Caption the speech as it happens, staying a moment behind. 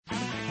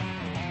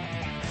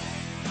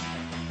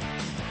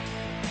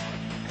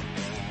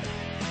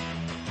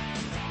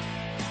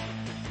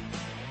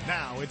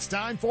Now it's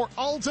time for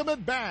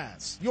Ultimate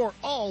Bass, your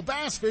all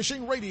bass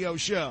fishing radio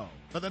show.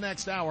 For the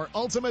next hour,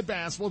 Ultimate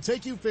Bass will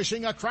take you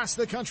fishing across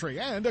the country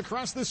and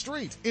across the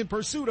street in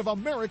pursuit of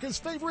America's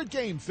favorite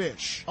game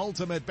fish.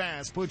 Ultimate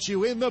Bass puts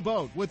you in the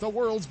boat with the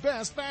world's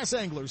best bass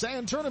anglers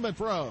and tournament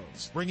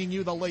pros, bringing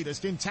you the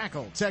latest in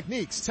tackle,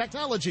 techniques,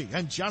 technology,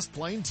 and just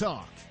plain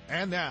talk.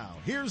 And now,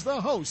 here's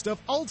the host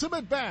of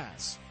Ultimate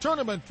Bass,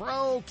 Tournament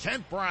Pro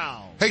Kent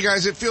Brown. Hey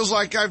guys, it feels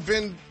like I've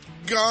been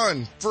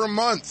gone for a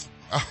month.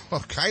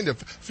 Oh, kind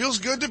of. Feels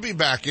good to be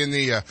back in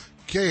the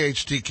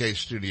KHTK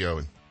studio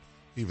and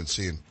even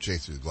seeing Jay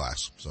through the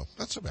glass. So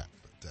not so bad.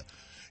 But,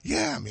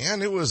 yeah,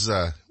 man, it was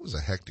a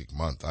hectic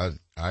month. I'm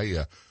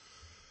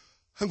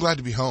glad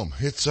to be home.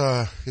 It's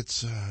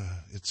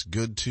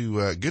good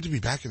to be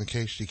back in the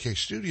KHTK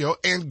studio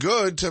and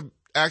good to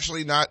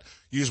actually not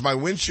use my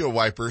windshield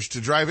wipers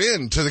to drive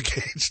into the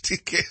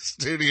KHTK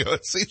studio.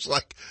 It seems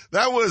like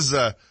that was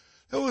a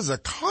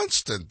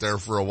constant there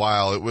for a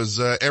while. It was,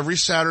 every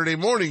Saturday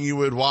morning you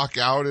would walk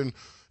out and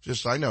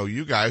I know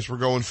you guys were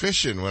going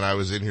fishing when I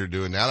was in here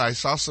doing that. I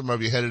saw some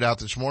of you headed out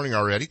this morning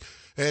already.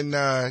 And,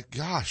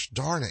 gosh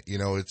darn it,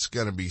 it's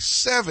gonna be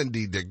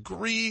 70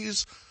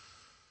 degrees.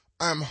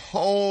 I'm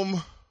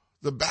home.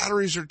 The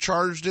batteries are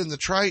charged in the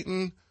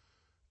Triton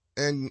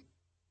and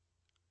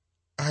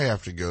I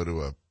have to go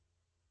to a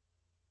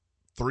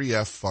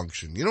 3F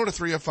function. You know what a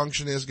 3F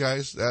function is,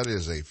 guys? That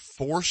is a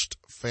forced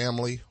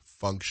family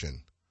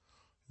function.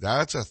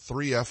 That's a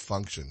 3F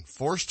function.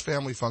 Forced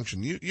family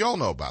function. You all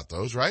know about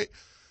those, right?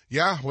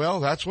 Yeah, well,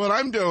 that's what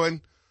I'm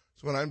doing.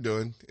 That's what I'm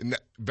doing. And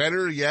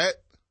better yet,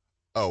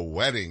 a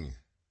wedding.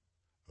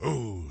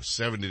 Ooh,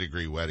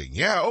 70-degree wedding.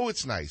 Yeah,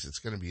 it's nice. It's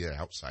going to be an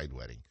outside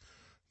wedding.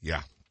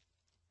 Yeah.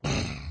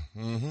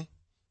 One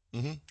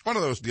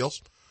of those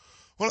deals.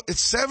 Well,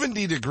 it's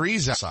 70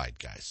 degrees outside,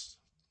 guys.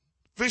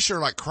 Fish are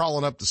like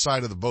crawling up the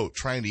side of the boat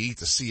trying to eat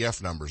the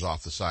CF numbers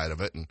off the side of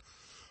it, and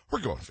we're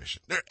going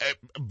fishing.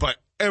 But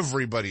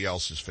everybody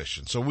else is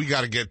fishing, so we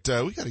got to get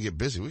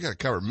busy. We got to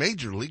cover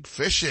Major League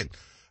Fishing,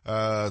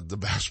 the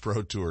Bass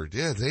Pro Tour.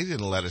 Yeah, they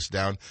didn't let us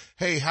down.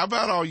 Hey, how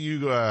about all you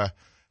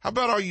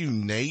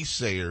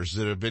naysayers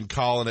that have been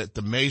calling it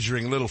the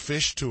Measuring Little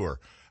Fish Tour?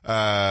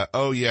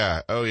 Oh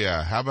yeah.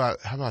 How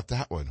about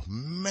that one?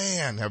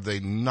 Man, have they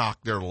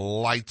knocked their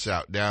lights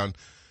out down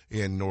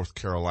in North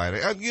Carolina.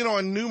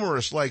 And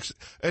numerous lakes.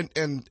 And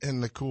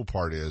the cool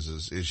part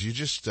is you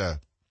just,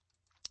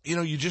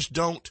 you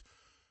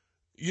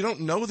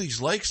don't know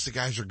these lakes the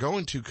guys are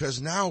going to,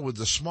 because now with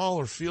the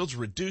smaller fields,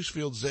 reduced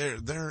fields,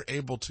 they're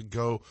able to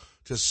go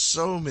to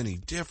so many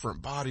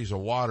different bodies of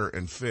water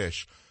and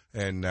fish.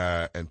 And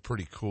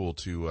pretty cool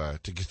to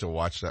get to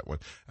watch that one.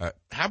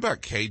 How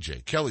about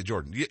KJ, Kelly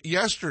Jordan?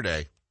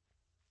 Yesterday,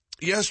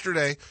 he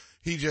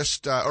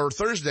just, or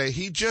Thursday,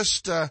 he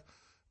just,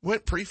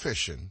 went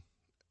pre-fishing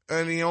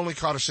and he only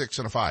caught a 6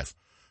 and a 5.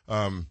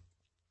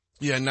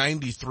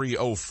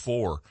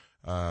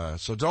 93.04.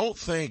 So don't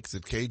think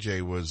that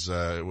KJ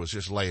was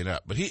just laying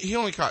up, but he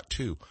only caught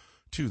two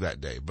that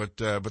day. But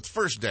the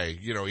first day,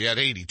 he had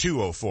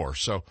 82.04.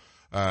 So,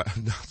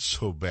 not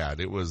so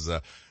bad.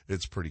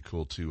 It's pretty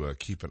cool to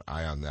keep an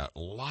eye on that. A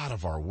lot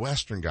of our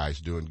Western guys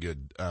doing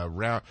good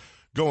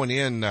going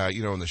in,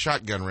 in the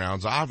shotgun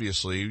rounds.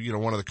 Obviously,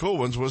 one of the cool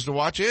ones was to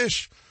watch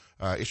Ish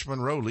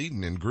Monroe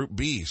leading in Group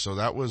B. So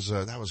that was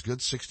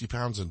good, 60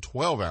 pounds and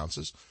 12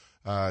 ounces.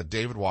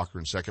 David Walker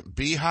in second.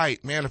 B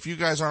Height, man, if you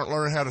guys aren't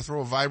learning how to throw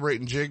a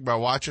vibrating jig by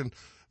watching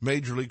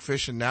Major League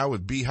Fishing now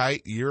with B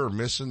Height, you're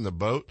missing the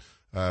boat.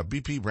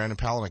 BP Brandon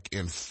Palaniuk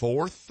in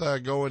fourth,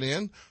 going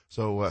in.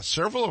 So,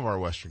 several of our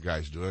Western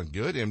guys doing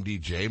good.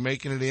 MDJ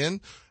making it in.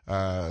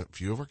 A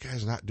few of our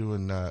guys not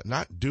doing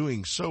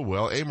so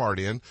well. Amart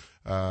in.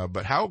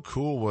 But how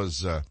cool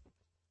was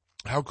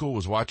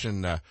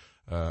watching,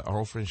 our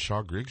old friend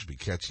Shaw Grigsby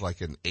catch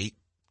like an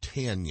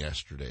 8-10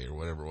 yesterday or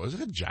whatever it was. It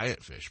was a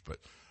giant fish, but,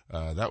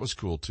 that was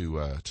cool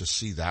to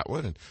see that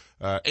one.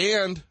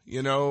 And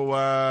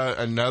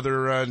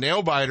another,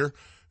 nail biter,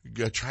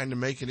 trying to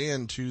make it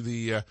into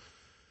the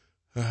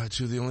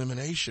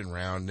elimination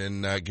round,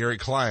 and Gary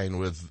Klein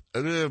with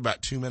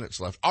about 2 minutes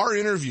left. Our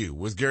interview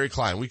with Gary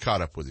Klein, we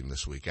caught up with him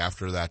this week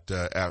after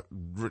that,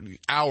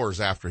 hours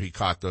after he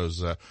caught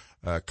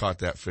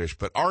that fish.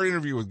 But our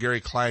interview with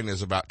Gary Klein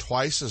is about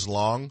twice as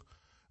long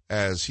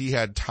as he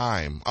had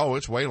time. Oh,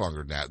 it's way longer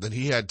than that. Than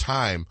he had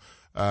time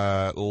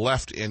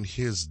left in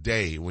his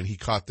day when he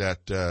caught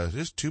that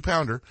just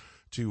 2-pounder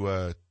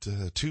to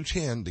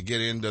 210 to get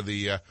into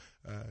the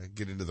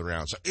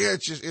round. So yeah,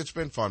 it's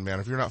been fun, man.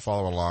 If you're not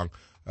following along,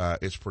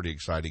 it's pretty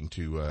exciting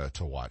to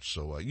watch.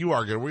 So, we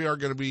are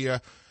going to be,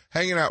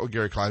 hanging out with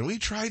Gary Klein. We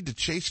tried to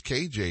chase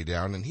KJ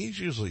down, and he's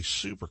usually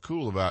super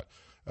cool about,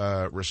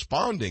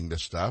 responding to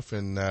stuff.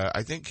 And,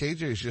 I think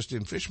KJ is just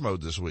in fish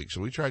mode this week. So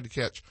we tried to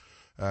catch,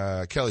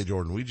 Kelly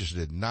Jordan. We just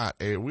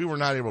we were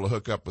not able to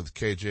hook up with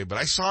KJ, but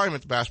I saw him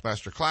at the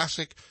Bassmaster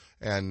Classic.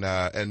 And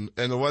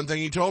the one thing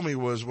he told me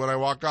was when I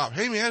walked off,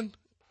 hey man,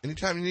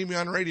 anytime you need me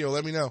on the radio,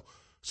 let me know.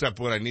 except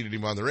when I needed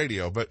him on the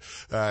radio. But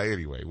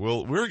anyway,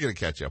 we're going to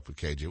catch up with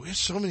KJ. We have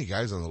so many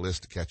guys on the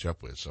list to catch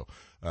up with, so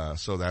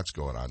that's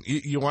going on.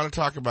 You want to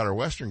talk about our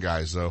Western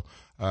guys, though?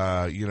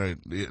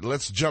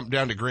 Let's jump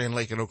down to Grand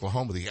Lake in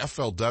Oklahoma. The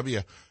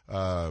FLW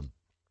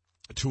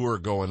tour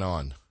going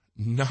on.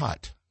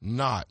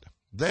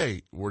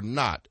 They were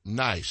not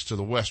nice to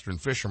the Western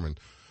fishermen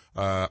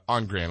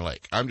on Grand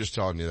Lake. I'm just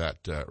telling you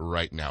that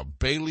right now.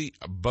 Bailey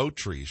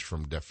Bowtrees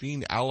from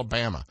Daphne,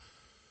 Alabama,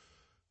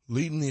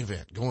 leading the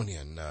event, going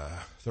in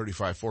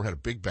 35-4, had a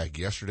big bag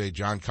yesterday.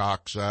 John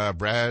Cox,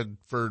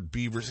 Bradford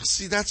Beavers.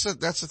 See, that's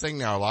the thing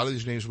now. A lot of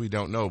these names we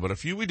don't know, but a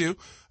few we do.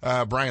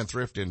 Brian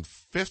Thrift in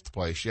 5th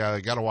place. Yeah,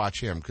 I got to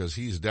watch him because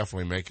he's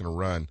definitely making a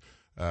run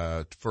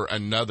for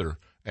another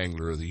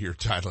Angler of the Year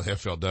title,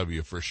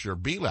 FLW for sure.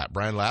 B-Lap,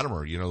 Brian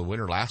Latimer, the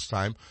winner last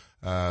time.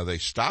 They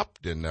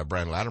stopped in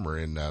Brian Latimer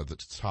in the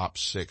top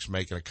 6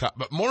 making a cut.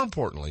 But more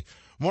importantly,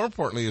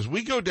 as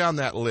we go down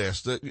that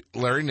list,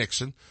 Larry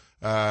Nixon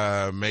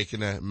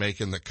making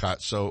the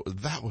cut. So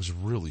that was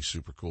really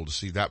super cool to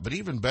see that. But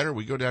even better,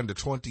 we go down to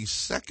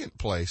 22nd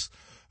place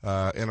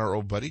in our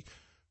old buddy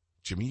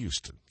Jimmy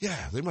Houston.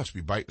 Yeah, they must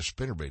be biting a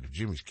spinnerbait if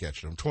Jimmy's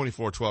catching them.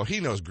 24-12. He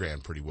knows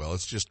Grand pretty well.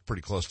 It's just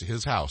pretty close to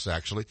his house,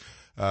 actually.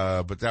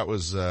 But that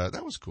was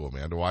cool,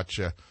 man, to watch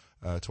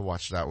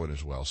that one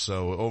as well.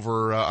 So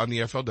over on the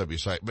FLW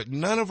site, but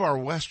none of our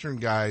Western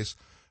guys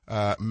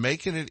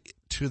making it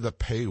to the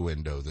pay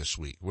window this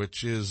week,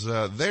 which is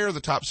they're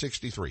the top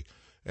 63,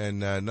 and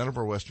none of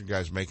our Western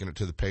guys making it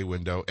to the pay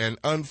window. And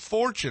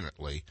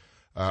unfortunately,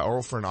 our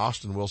old friend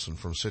Austin Wilson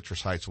from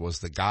Citrus Heights was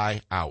the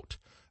guy out.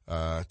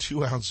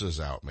 2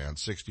 ounces out, man,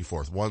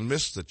 64th. One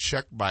missed the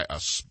check by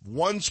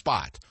one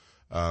spot,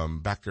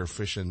 back there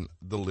fishing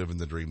the living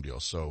the dream deal.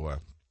 So,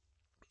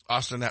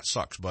 Austin, that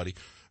sucks, buddy.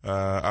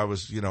 I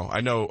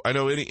know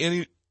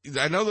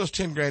those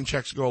 10 grand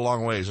checks go a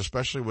long ways,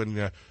 especially when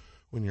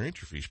your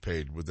entry fee's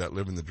paid with that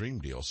living the dream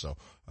deal. So,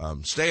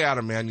 stay at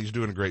him, man. He's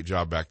doing a great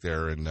job back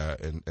there and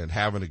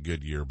having a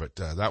good year. But,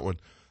 that one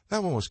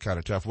was kind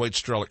of tough. Wade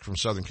Strelick from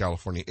Southern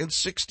California in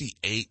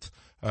 68th.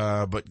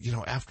 But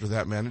after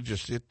that, man, it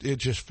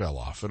just fell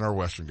off, and our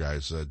Western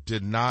guys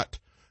did not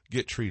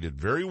get treated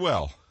very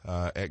well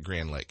at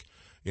Grand Lake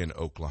in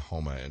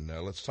Oklahoma. And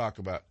let's talk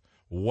about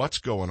what's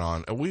going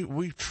on.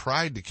 We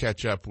tried to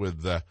catch up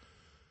with our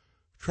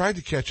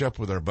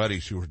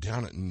buddies who were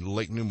down at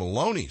Lake New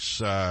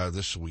Melones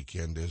this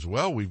weekend as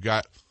well. We've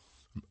got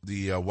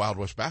the Wild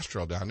West Bass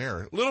Trail down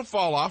there. A little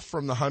fall off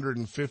from the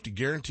 150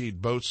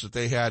 guaranteed boats that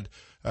they had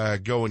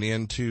going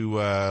into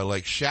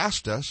Lake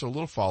Shasta, so a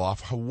little fall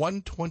off.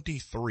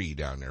 123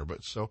 down there,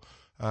 but so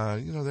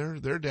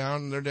they're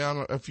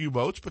down a few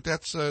boats, but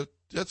that's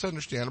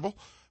understandable.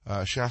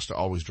 Shasta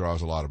always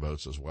draws a lot of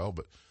boats as well.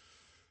 But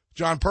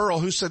John Pearl,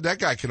 who said that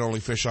guy can only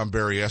fish on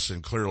Barry S.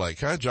 and Clear Lake,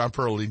 huh? John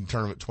Pearl leading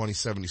tournament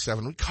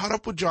 2077. We caught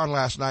up with John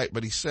last night,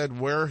 but he said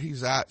where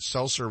he's at,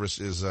 cell service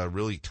is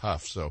really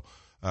tough, so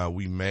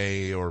we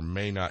may or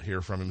may not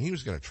hear from him. He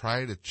was going to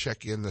try to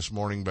check in this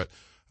morning, but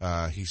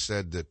he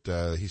said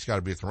that he's got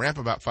to be at the ramp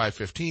about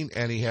 5:15,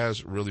 and he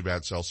has really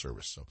bad cell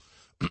service. So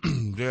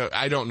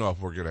I don't know if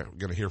we're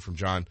gonna hear from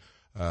John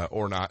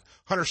or not.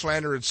 Hunter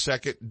Slander in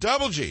 2nd.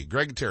 Double G,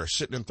 Greg Terrace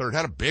sitting in 3rd.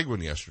 Had a big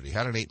one yesterday.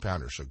 Had an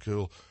 8-pounder,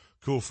 so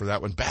cool for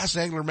that one. Bass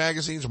Angler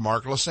Magazine's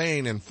Mark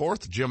Lassane in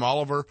 4th. Jim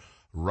Oliver,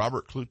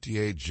 Robert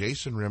Cloutier,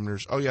 Jason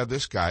Rimners. Oh yeah,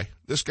 this guy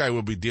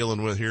we'll be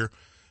dealing with here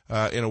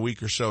in a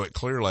week or so at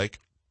Clear Lake.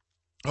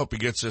 Hope he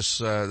gets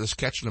this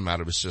catching him out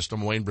of his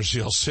system. Wayne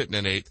Brazil sitting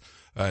in 8th.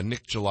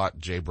 Nick Gillott,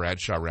 Jay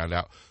Bradshaw round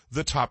out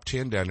the top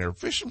 10 down there.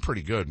 Fishing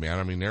pretty good, man.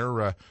 I mean,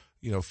 they're,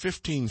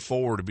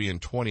 15-4 to be in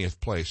 20th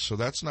place. So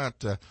that's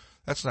not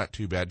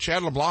too bad.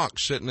 Chad LeBlanc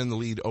sitting in the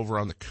lead over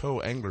on the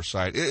co-angler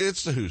side.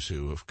 It's the who's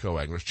who of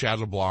co-anglers. Chad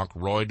LeBlanc,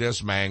 Roy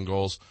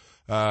Desmangles.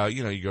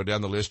 You go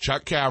down the list.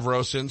 Chuck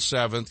Cavros in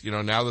 7th.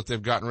 Now that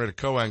they've gotten rid of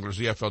co-anglers,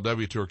 the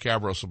FLW Tour,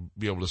 Cavros will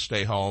be able to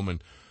stay home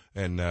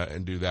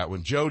and do that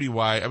one. Jody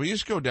White. I mean, you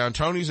just go down.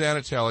 Tony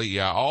Zanatelli.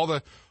 Yeah, all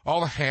the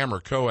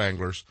hammer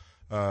co-anglers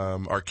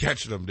are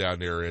catching them down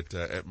there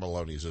at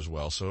Maloney's as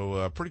well.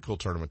 So, pretty cool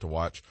tournament to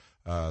watch.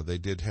 They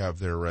did have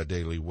their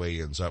daily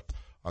weigh-ins up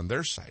on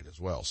their site as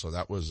well. So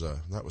that was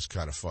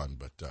kind of fun.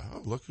 But,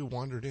 look who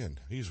wandered in.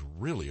 He's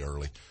really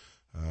early.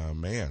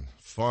 Man,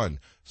 fun.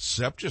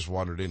 Sepp just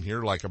wandered in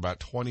here like about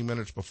 20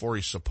 minutes before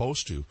he's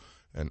supposed to,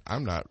 and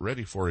I'm not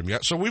ready for him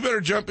yet. So we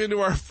better jump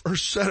into our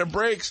first set of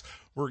breaks.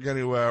 We're going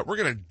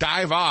to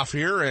dive off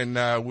here,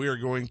 and we are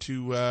going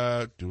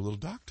to do a little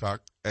dock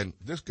talk. And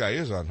this guy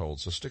is on hold,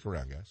 so stick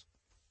around, guys.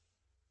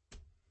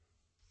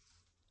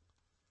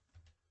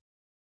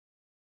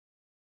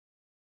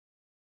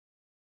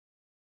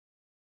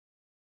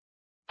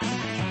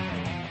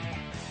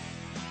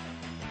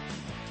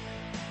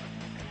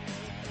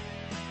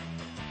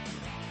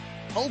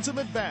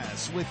 Ultimate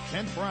Bass with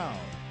Kent Brown.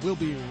 We'll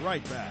be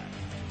right back.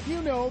 You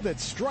know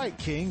that Strike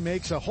King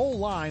makes a whole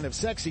line of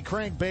sexy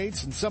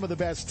crankbaits and some of the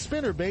best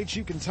spinner baits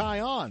you can tie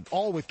on,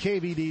 all with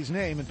KVD's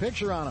name and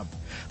picture on them.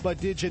 But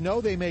did you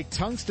know they make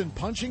tungsten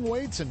punching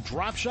weights and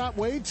drop shot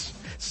weights?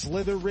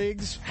 Slither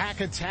rigs, hack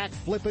attack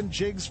flippin'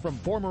 jigs from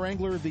former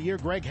Angler of the Year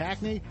Greg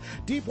Hackney,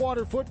 deep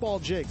water football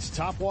jigs,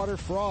 top water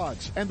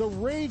frogs, and the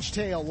Rage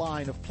Tail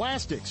line of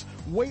plastics,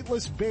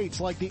 weightless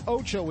baits like the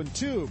Ocho and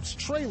tubes,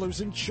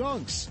 trailers and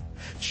chunks.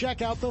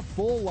 Check out the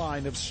full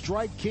line of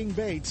Strike King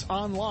baits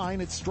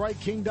online at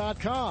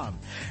StrikeKing.com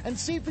and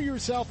see for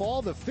yourself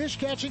all the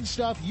fish-catching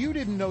stuff you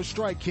didn't know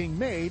Strike King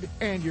made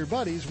and your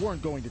buddies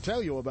weren't going to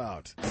tell you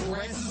about.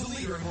 Lowrance is the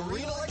leader in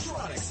marine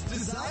electronics,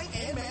 design,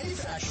 and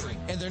manufacturing.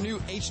 And their new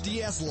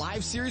HDS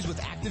Live series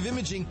with active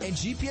imaging and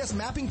GPS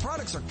mapping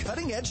products are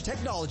cutting-edge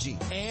technology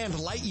and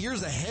light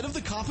years ahead of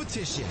the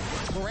competition.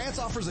 Lowrance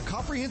offers a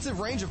comprehensive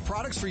range of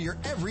products for your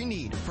every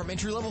need, from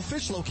entry-level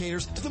fish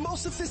locators to the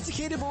most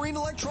sophisticated marine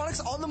electronics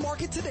on the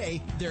market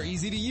today. They're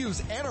easy to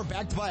use and are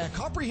backed by a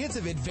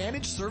comprehensive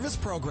Advantage service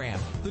program.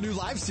 The new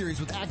Live series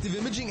with active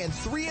imaging and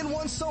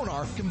 3-in-1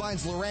 sonar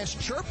combines Lowrance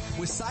Chirp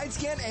with side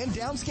scan and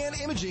down scan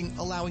imaging,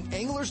 allowing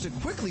anglers to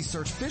quickly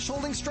search fish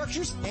holding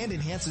structures, and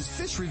enhances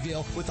fish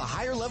reveal with a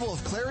higher level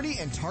of clarity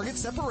and target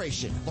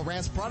separation.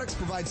 Lowrance products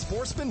provide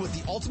sportsmen with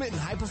the ultimate and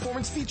high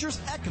performance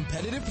features at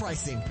competitive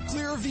pricing.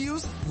 Clearer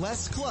views,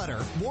 less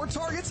clutter, more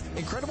targets,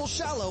 incredible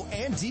shallow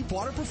and deep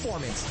water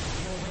performance.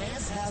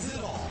 Lowrance has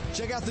it all.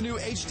 Check out the new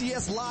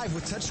HDS Live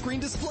with touchscreen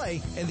display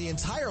and the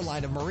entire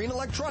line of marine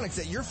electronics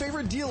at your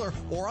favorite dealer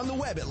or on the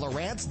web at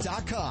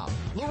Lowrance.com.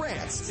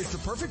 Lowrance is the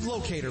perfect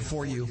locator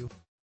for you.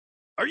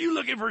 Are you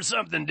looking for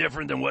something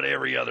different than what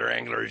every other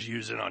angler is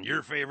using on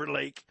your favorite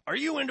lake? Are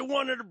you into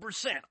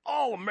 100%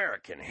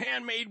 all-American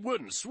handmade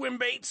wooden swim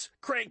baits,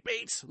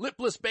 crankbaits,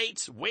 lipless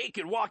baits, wake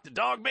and walk the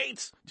dog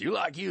baits? Do you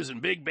like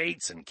using big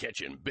baits and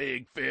catching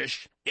big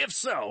fish? If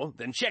so,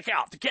 then check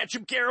out the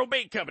Ketchum Caro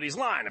Bait Company's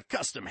line of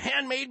custom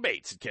handmade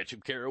baits at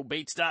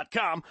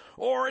KetchumCaroBaits.com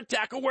or at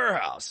Tackle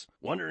Warehouse.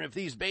 Wondering if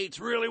these baits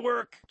really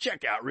work?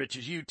 Check out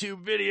Rich's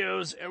YouTube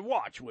videos and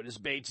watch what his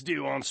baits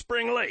do on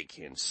Spring Lake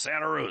in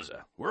Santa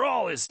Rosa, where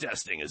all his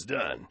testing is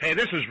done. Hey,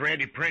 this is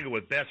Randy Pringle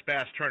with Best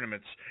Bass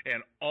Tournaments,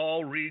 and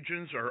all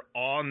regions are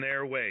on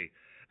their way.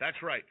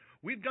 That's right.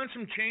 We've done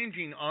some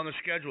changing on the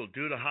schedule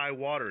due to high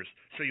waters,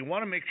 so you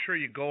want to make sure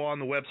you go on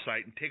the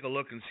website and take a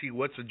look and see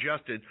what's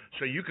adjusted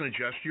so you can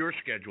adjust your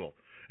schedule.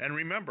 And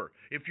remember,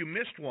 if you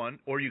missed one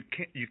or you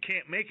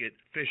can't make it,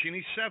 fish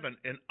any 7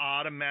 and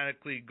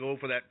automatically go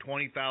for that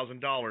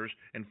 $20,000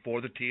 and for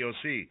the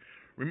TOC.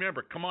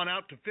 Remember, come on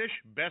out to fish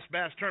Best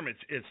Bass Tournaments.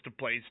 It's the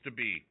place to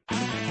be.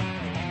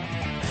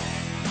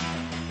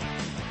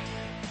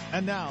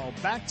 And now,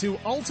 back to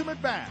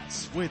Ultimate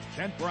Bass with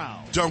Kent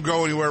Brown. Don't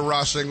go anywhere,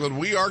 Ross England.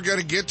 We are going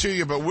to get to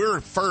you, but we're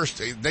first.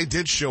 They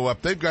did show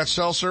up. They've got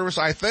cell service,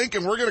 I think,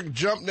 and we're going to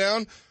jump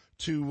down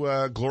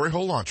to Glory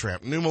Hole Launch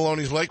Ramp, New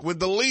Maloney's Lake,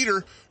 with the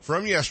leader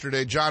from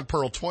yesterday, John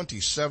Pearl,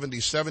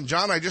 2077.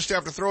 John, I just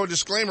have to throw a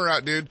disclaimer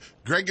out, dude.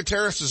 Greg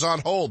Gutierrez is on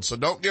hold, so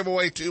don't give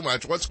away too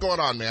much. What's going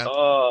on, man?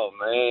 Oh,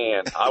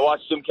 man. I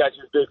watched him catch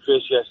his big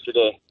fish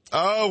yesterday.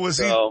 Oh,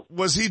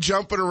 was he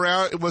jumping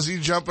around? Was he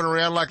jumping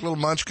around like little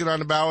munchkin on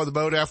the bow of the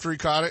boat after he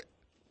caught it?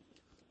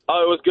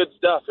 Oh, it was good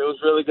stuff. It was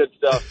really good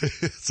stuff.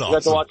 It's awesome. You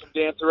got to watch him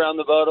dance around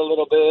the boat a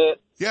little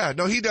bit. Yeah,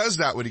 no, he does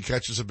that when he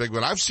catches a big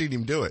one. I've seen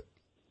him do it.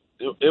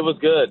 It was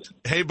good.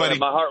 Hey, buddy.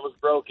 My heart was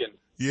broken.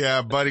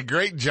 Yeah, buddy,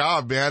 great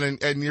job, man.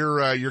 And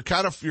you're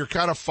kind of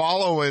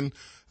following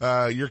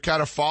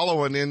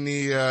in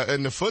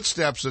the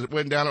footsteps that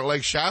went down at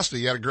Lake Shasta.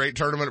 You had a great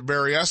tournament at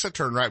Berryessa,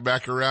 turned right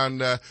back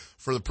around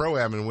for the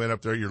Pro-Am and went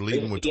up there. You're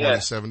leading with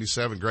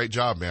 2077. Great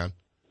job, man.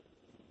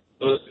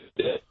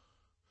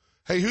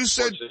 Hey, who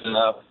said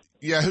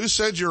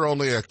you're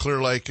only a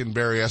Clear Lake and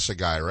Berryessa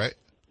guy, right?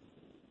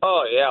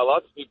 Oh yeah,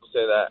 lots of people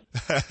say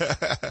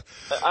that.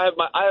 I have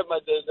my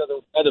days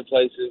other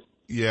places.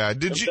 Yeah,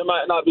 There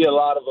might not be a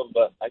lot of them,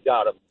 but I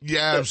got them.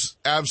 Yeah,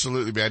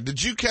 absolutely, man.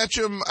 Did you catch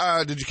them?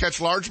 Did you catch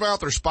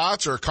largemouth or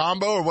spots or a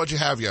combo, or what'd you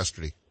have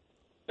yesterday?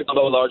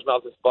 Combo,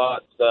 largemouth, and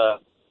spots.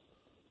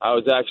 I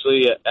was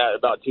actually at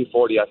about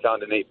 240. I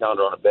found an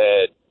 8-pounder on a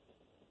bed,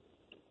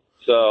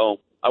 so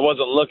I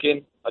wasn't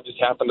looking. I just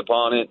happened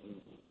upon it, and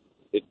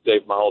it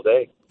saved my whole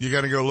day. You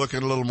got to go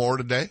looking a little more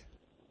today?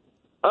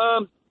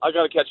 I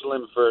got to catch a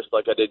limit first,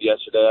 like I did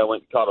yesterday. I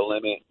went and caught a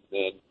limit,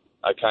 and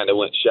I kind of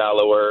went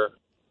shallower.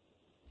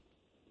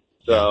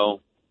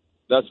 So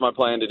that's my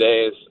plan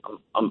today. Is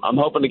I'm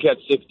hoping to catch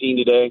 16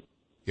 today.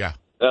 Yeah,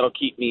 that'll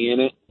keep me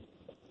in it.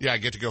 Yeah,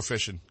 get to go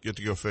fishing. So.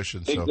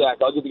 Exactly.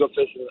 I'll get to go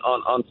fishing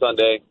on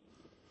Sunday.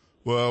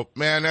 Well,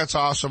 man, that's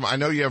awesome. I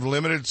know you have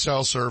limited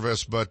cell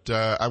service, but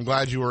I'm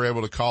glad you were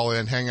able to call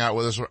in, hang out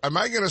with us. Am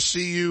I going to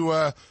see you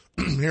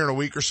here in a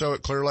week or so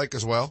at Clear Lake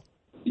as well?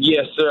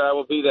 Yes, sir. I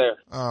will be there.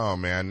 Oh,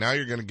 man. Now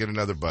you're going to get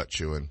another butt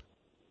chewing.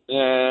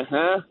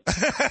 Uh-huh.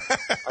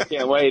 I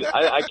can't wait.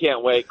 I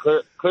can't wait.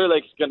 Clear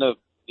Lake's going to,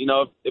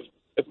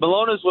 if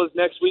Malona's was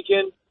next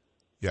weekend,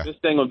 this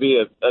thing would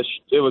be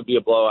it would be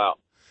a blowout.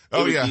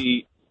 Oh, it would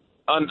be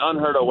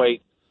unheard of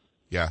weight.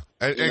 Yeah.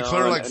 And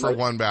Clear Lake for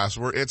one bass,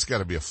 it's got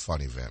to be a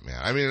fun event, man.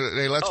 I mean,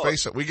 hey, let's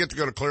face it. We get to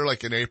go to Clear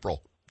Lake in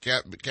April.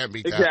 Can't beat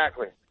that.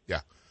 Exactly.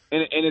 Yeah.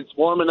 And it's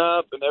warming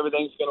up, and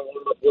everything's going to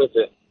warm up with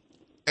it.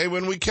 Hey,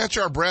 when we catch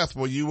our breath,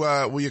 will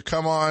you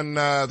come on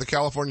the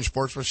California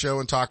Sportsman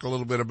Show and talk a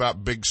little bit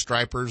about big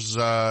stripers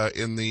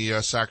in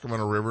the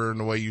Sacramento River and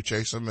the way you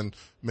chase them, and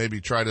maybe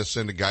try to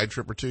send a guide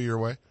trip or two your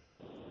way?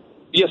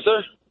 Yes,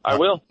 sir. I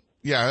will.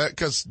 Yeah,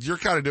 because you're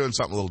kind of doing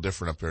something a little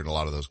different up there than a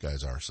lot of those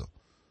guys are. So.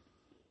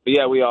 But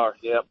yeah, we are.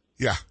 Yep.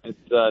 Yeah.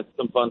 It's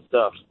some fun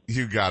stuff.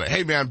 You got it.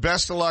 Hey, man,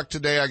 best of luck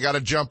today. I got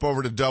to jump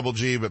over to Double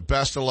G, but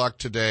best of luck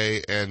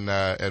today, and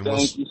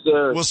Thank you,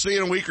 sir. We'll see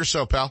you in a week or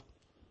so, pal.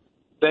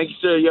 Thank you,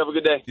 sir. You have a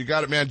good day. You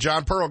got it, man.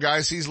 John Pearl,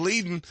 guys, he's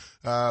leading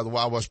the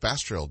Wild West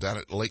Bass Trail down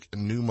at Lake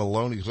New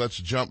Maloney. Let's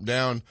jump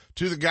down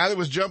to the guy that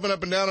was jumping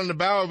up and down on the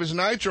bow of his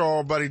nitro,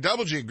 our buddy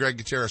Double G, Greg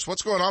Gutierrez.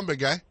 What's going on, big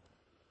guy?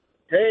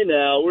 Hey,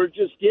 now, we're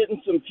just getting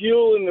some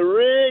fuel in the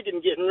rig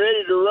and getting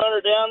ready to run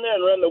her down there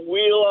and run the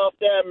wheel off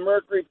that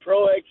Mercury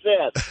Pro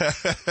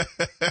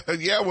XS.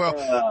 Yeah,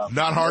 well,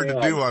 not hard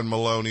to do on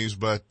Maloney's,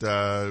 but,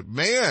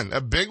 man,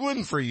 a big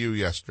one for you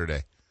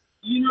yesterday.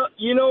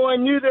 You know, I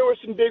knew there were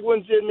some big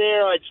ones in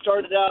there. I'd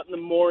started out in the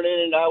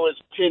morning and I was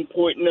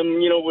pinpointing them,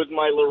 with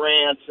my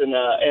Lowrance and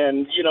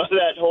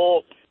that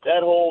whole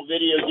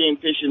video game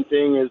fishing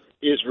thing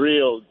is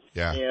real.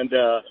 Yeah. And,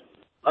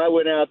 I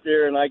went out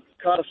there and I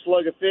caught a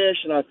slug of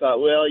fish and I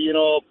thought, well,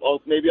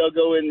 maybe I'll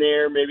go in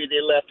there. Maybe they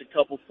left a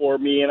couple for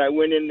me. And I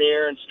went in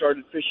there and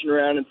started fishing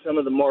around in some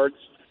of the marks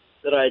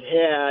that I'd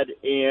had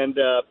and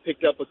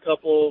picked up a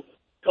couple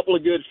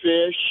of good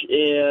fish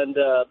and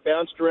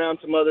bounced around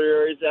some other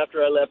areas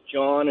after I left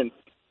John and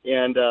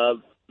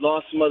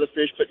lost some other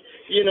fish. But,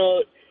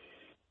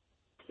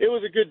 it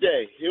was a good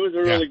day. It was a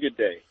really good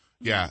day.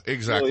 Yeah,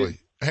 exactly. Really,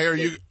 hey,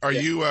 are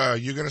you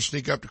going to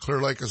sneak up to Clear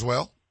Lake as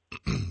well?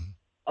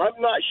 I'm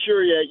not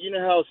sure yet. You know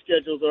how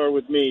schedules are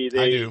with me.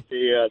 I do.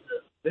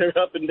 They're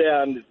up and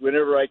down.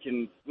 Whenever I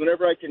can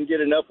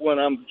get an up one,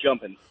 I'm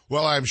jumping.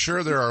 Well, I'm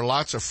sure there are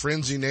lots of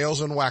frenzy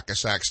nails and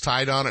whack-a-sacks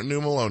tied on at New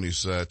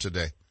Maloney's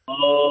today.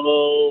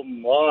 Oh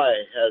my,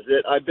 has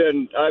it?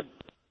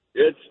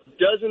 It's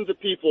dozens of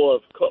people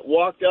have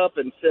walked up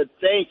and said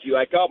thank you.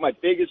 I caught my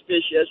biggest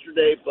fish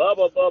yesterday. Blah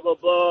blah blah blah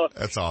blah.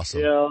 That's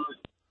awesome.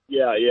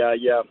 Yeah.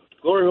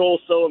 Glory Hole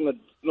selling the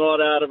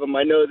snot out of them.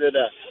 I know that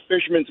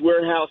Fisherman's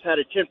Warehouse had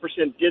a 10%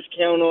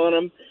 discount on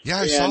them. Yeah,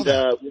 I saw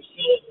that.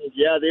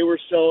 They were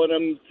selling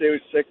them. They were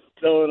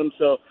selling them.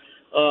 So,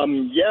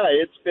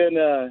 it's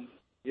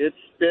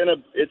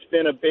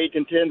been a bait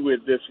and tend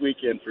with this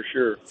weekend for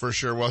sure. For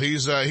sure. Well,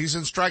 he's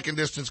in striking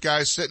distance,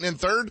 guys. Sitting in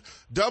third,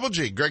 Double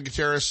G, Greg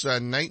Gutierrez,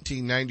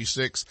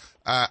 1996.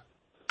 I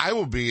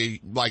will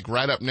be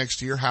right up next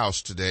to your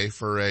house today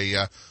for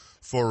a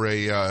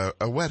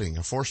wedding,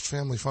 a forced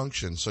family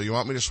function. So you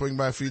want me to swing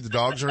by and feed the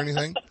dogs or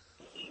anything?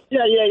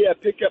 Yeah.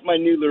 Pick up my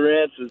new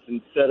Lowrances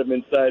and set them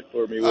inside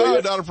for me. Oh,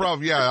 not a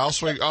problem. Yeah, I'll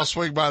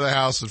swing by the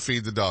house and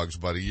feed the dogs,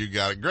 buddy. You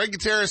got it. Greg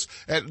Gutierrez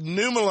at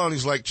New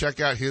Maloney's Lake. Check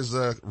out his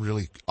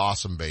really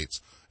awesome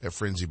baits at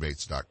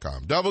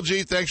frenzybaits.com. Double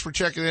G, thanks for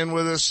checking in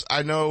with us.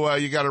 I know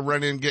you got to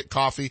run in and get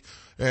coffee,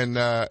 and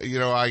I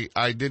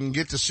didn't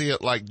get to see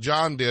it like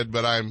John did,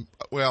 but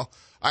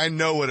I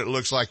know what it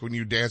looks like when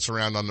you dance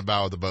around on the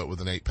bow of the boat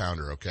with an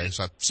 8-pounder, okay?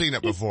 So I've seen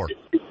it before.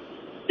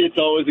 It's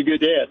always a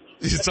good day.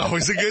 It's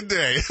always a good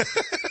day.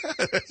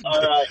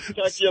 All right.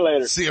 Talk to you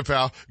later. See you,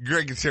 pal.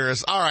 Greg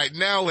Gutierrez. All right,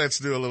 now let's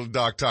do a little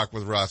Dock Talk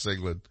with Ross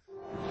England.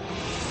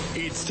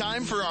 It's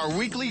time for our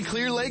weekly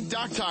Clear Lake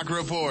Dock Talk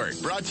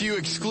report, brought to you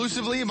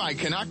exclusively by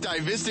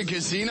Canocti Vista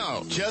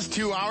Casino, just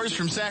 2 hours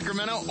from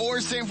Sacramento or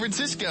San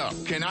Francisco.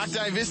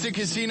 Canocti Vista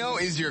Casino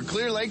is your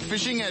Clear Lake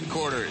fishing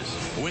headquarters.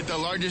 With the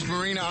largest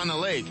marina on the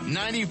lake,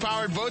 90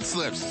 powered boat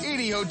slips,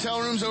 80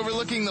 hotel rooms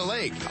overlooking the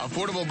lake,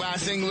 affordable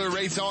bass angler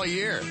rates all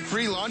year,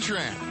 free launch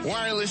ramp,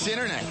 wireless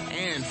internet,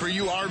 and for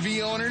you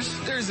RV owners,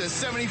 there's a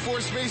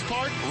 74 space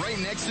park right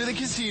next to the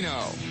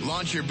casino.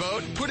 Launch your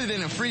boat, put it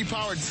in a free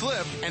powered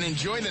slip, and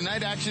enjoy the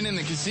night action in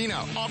the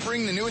casino,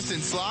 offering the newest in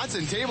slots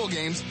and table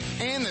games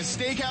and the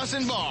steakhouse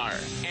and bar.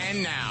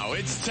 And now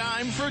it's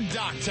time for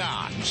Dock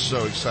Talk.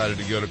 So excited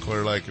to go to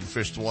Clear Lake and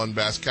fish the One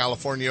Bass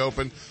California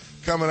Open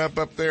coming up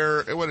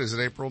there. What is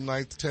it, April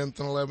 9th, 10th,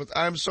 and 11th?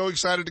 I'm so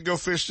excited to go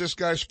fish this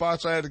guy's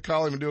spots. I had to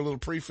call him and do a little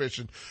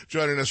pre-fishing.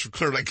 Joining us from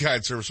Clear Lake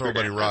Guide Service, our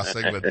buddy Ross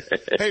England.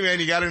 Hey, man,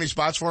 you got any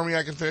spots for me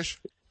I can fish?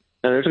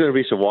 And there's going to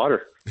be some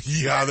water.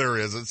 Yeah, there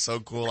is. It's so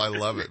cool. I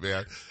love it,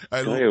 man.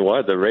 I tell you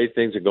what, the rate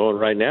things are going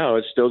right now,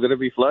 it's still going to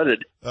be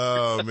flooded.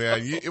 Oh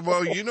man,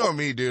 you know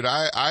me, dude.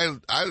 I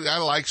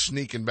like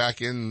sneaking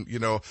back in.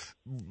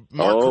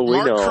 Mark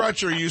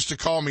Crutcher used to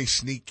call me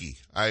sneaky.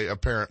 I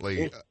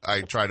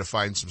try to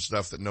find some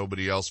stuff that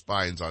nobody else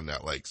finds on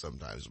that lake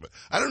sometimes, but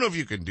I don't know if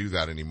you can do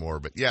that anymore.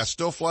 But yeah,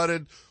 still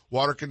flooded,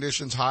 water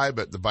conditions high,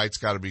 but the bite's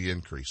got to be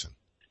increasing.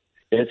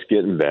 It's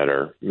getting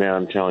better. Man,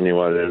 I'm telling you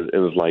what, it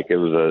was like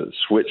a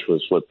switch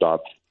was flipped off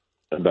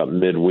about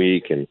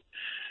midweek, and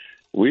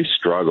we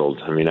struggled.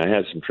 I mean, I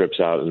had some trips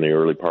out in the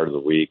early part of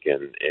the week,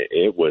 and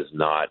it was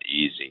not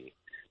easy.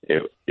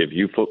 if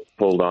you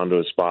pulled onto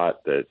a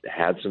spot that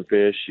had some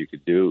fish, you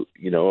could do,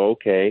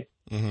 okay.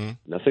 Mm-hmm.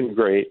 Nothing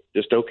great,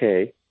 just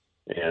okay.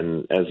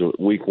 And as the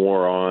week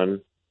wore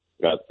on,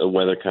 got the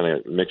weather kind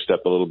of mixed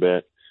up a little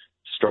bit,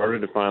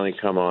 started to finally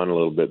come on a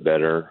little bit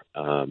better.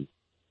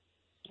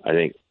 I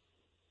think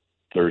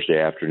Thursday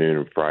afternoon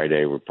and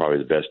Friday were probably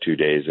the best 2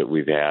 days that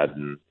we've had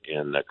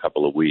in a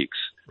couple of weeks.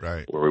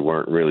 Right. Where we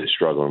weren't really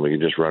struggling. We could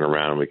just run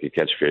around. We could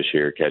catch fish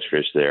here, catch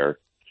fish there.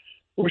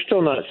 We're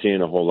still not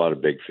seeing a whole lot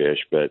of big fish,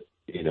 but,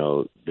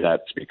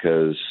 that's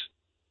because,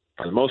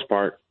 for the most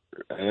part,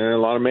 a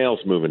lot of males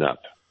moving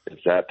up.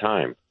 It's that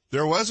time.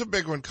 There was a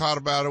big one caught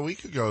about a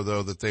week ago,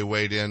 though, that they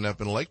weighed in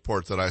up in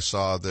Lakeport that I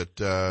saw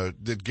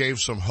that gave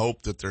some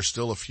hope that there's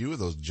still a few of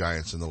those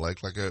giants in the lake.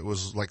 It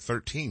was like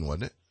 13,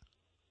 wasn't it?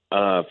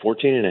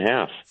 14 and a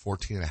half.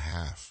 14 and a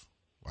half.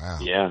 Wow.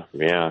 Yeah.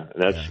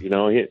 That's,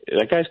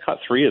 that guy's caught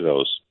 3 of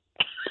those.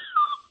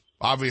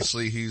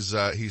 Obviously, he's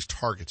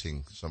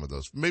targeting some of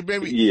those.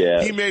 Maybe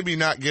yes. He may be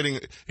not getting.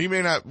 He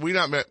may not.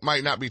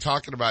 Might not be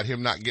talking about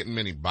him not getting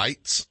many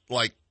bites,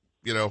 like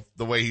the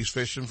way he's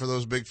fishing for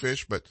those big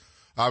fish. But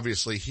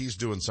obviously, he's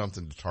doing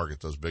something to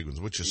target those big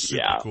ones, which is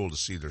super cool to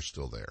see. They're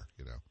still there.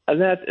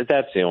 And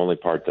that's the only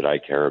part that I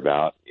care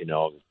about.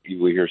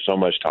 We hear so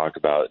much talk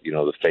about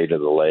the fate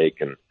of the lake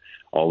and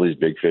all these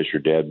big fish are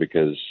dead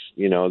because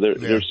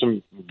there's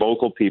some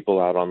vocal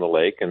people out on the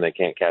lake and they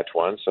can't catch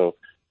one, so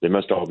they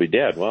must all be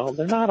dead. Well,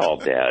 they're not all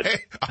dead.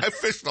 Hey, I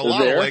fished a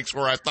lot of lakes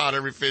where I thought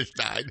every fish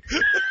died.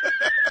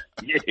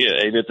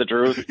 Yeah, ain't it the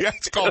truth? Yeah,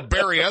 it's called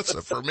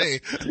Berryessa for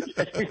me.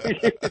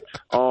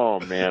 Oh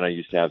man, I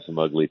used to have some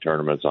ugly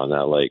tournaments on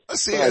that lake.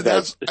 See,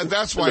 that's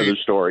why another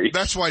story.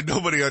 That's why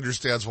nobody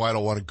understands why I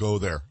don't want to go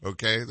there.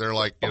 Okay, they're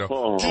like, dude,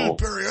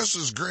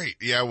 Berryessa's great.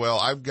 Yeah, well,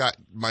 I've got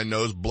my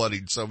nose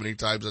bloodied so many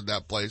times in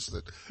that place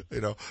that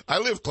I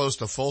live close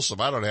to Folsom.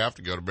 I don't have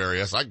to go to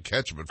Berryessa. I can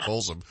catch them at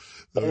Folsom.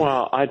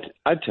 Well, I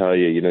tell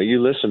you,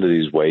 you listen to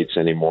these weights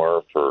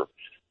anymore for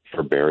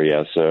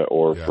Berryessa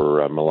or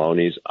for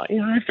Maloney's. I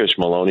fished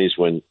Maloney's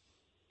when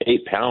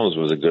 8 pounds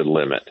was a good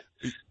limit.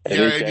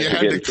 And you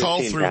had to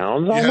call through.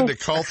 You had to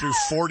call through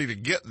 40 to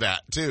get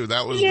that too.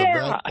 That was the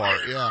bad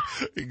part. Yeah,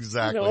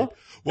 exactly. Well,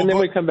 and then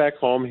we come back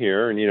home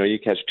here, and you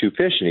catch 2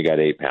 fish, and you got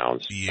 8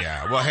 pounds.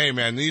 Yeah. Well, hey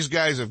man, these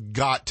guys have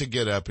got to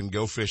get up and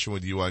go fishing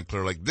with you on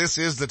Clear Lake. This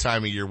is the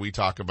time of year we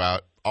talk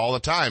about all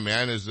the time,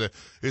 man. Is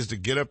to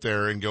get up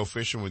there and go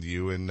fishing with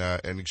you and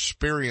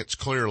experience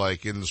Clear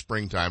Lake in the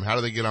springtime. How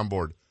do they get on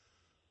board?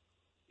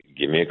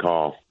 Give me a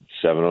call,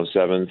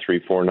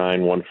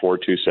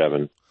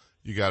 707-349-1427.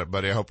 You got it,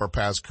 buddy. I hope our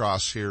paths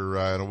cross here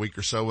in a week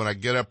or so when I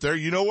get up there.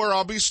 You know where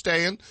I'll be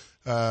staying.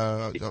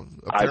 I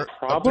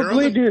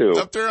probably do.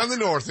 Up there on the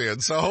north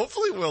end. So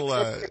hopefully we'll,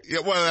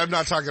 I'm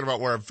not talking about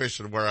where I'm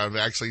fishing, where I'm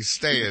actually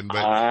staying, but.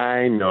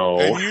 I know.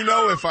 And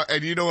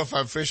if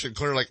I'm fishing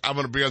Clear Lake, I'm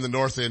going to be on the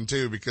north end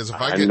too, because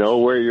if I know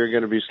where you're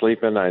going to be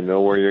sleeping. I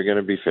know where you're going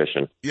to be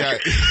fishing. Yeah.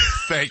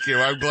 Thank you.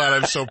 I'm glad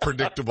I'm so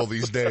predictable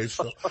these days.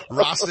 So,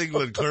 Ross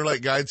England, Clear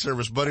Lake Guide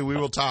Service. Buddy, we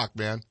will talk,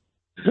 man.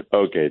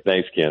 Okay.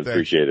 Thanks, Ken. Thanks.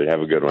 Appreciate it.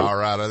 Have a good one. All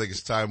right. I think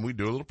it's time we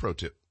do a little pro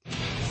tip.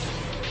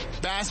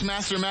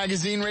 Bassmaster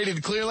Magazine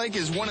rated Clear Lake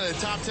as one of the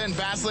top 10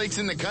 bass lakes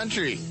in the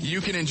country. You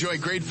can enjoy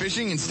great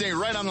fishing and stay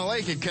right on the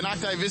lake at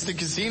Canocti Vista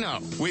Casino.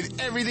 With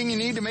everything you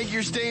need to make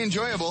your stay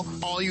enjoyable,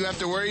 all you have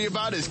to worry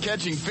about is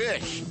catching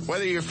fish.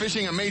 Whether you're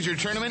fishing a major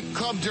tournament,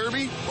 club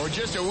derby, or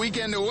just a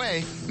weekend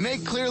away,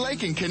 make Clear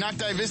Lake and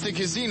Canocti Vista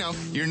Casino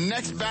your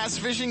next bass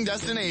fishing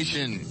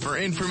destination. For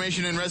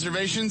information and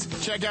reservations,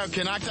 check out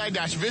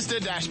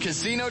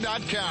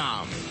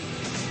canocti-vista-casino.com.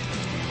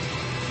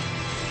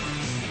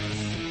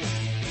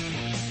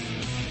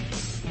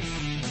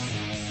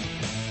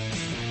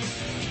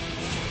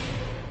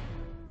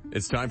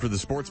 It's time for the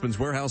Sportsman's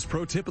Warehouse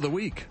Pro Tip of the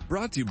Week,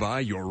 brought to you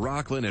by your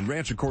Rockland and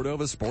Rancho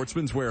Cordova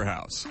Sportsman's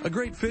Warehouse. A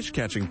great fish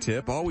catching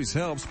tip always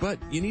helps, but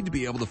you need to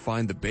be able to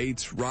find the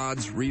baits,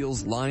 rods,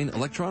 reels, line,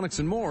 electronics,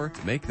 and more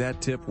to make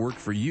that tip work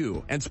for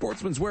you. And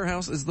Sportsman's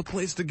Warehouse is the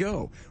place to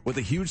go, with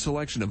a huge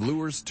selection of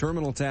lures,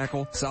 terminal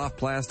tackle, soft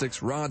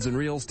plastics, rods and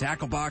reels,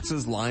 tackle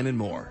boxes, line, and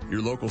more.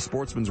 Your local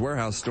Sportsman's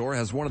Warehouse store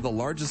has one of the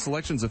largest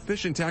selections of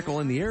fishing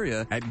tackle in the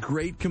area at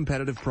great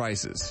competitive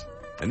prices.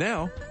 And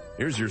now,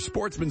 here's your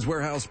Sportsman's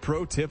Warehouse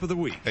Pro Tip of the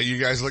Week. Hey, you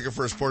guys looking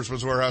for a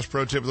Sportsman's Warehouse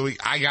Pro Tip of the Week?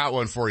 I got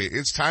one for you.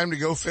 It's time to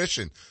go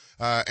fishing.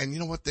 And you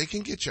know what? They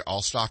can get you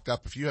all stocked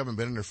up. If you haven't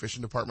been in their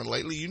fishing department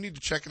lately, you need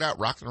to check it out.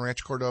 Rockland and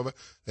Rancho Cordova.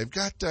 They've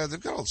got all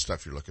the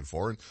stuff you're looking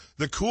for. And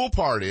the cool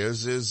part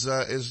is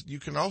you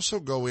can also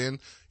go in.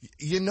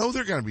 You know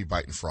they're going to be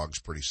biting frogs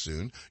pretty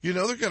soon. You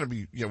know they're going to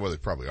be, well, they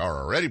probably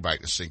are already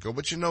biting a Cinco,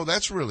 but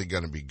that's really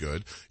going to be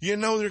good. You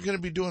know they're going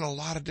to be doing a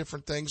lot of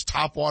different things,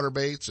 topwater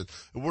baits, and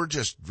we're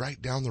just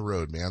right down the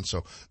road, man.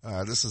 So,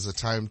 this is a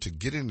time to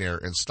get in there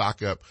and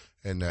stock up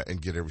and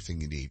get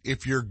everything you need.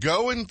 If you're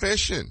going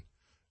fishing,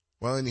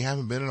 well, and you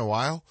haven't been in a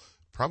while,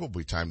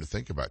 probably time to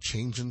think about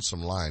changing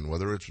some line,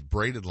 whether it's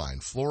braided line,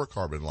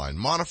 fluorocarbon line,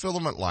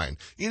 monofilament line,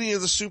 any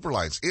of the super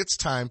lines. It's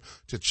time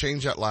to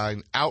change that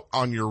line out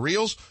on your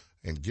reels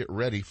and get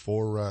ready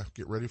for a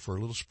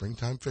little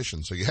springtime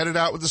fishing. So you headed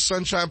out with the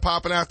sunshine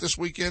popping out this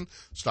weekend.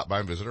 Stop by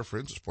and visit our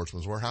friends at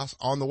Sportsman's Warehouse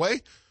on the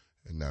way,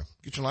 and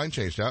get your line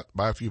changed out,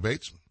 buy a few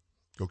baits,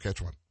 go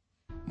catch one.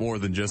 More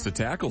than just a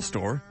tackle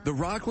store, the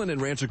Rockland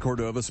and Rancho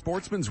Cordova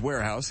Sportsman's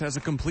Warehouse has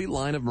a complete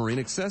line of marine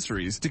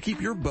accessories to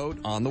keep your boat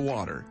on the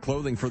water.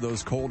 Clothing for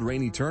those cold,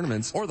 rainy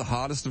tournaments or the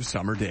hottest of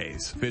summer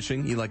days.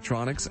 Fishing,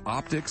 electronics,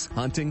 optics,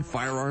 hunting,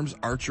 firearms,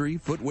 archery,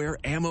 footwear,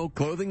 ammo,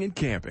 clothing, and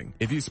camping.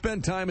 If you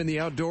spend time in the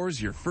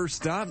outdoors, your first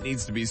stop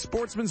needs to be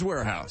Sportsman's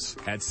Warehouse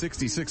at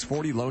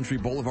 6640 Lone Tree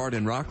Boulevard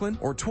in Rockland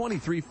or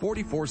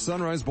 2344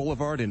 Sunrise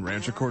Boulevard in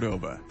Rancho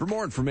Cordova. For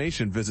more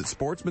information, visit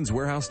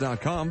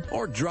sportsmanswarehouse.com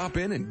or drop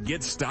in and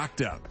get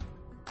stocked up.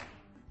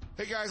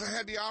 Hey guys, I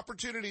had the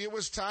opportunity. It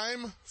was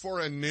time for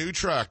a new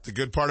truck. The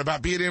good part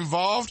about being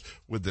involved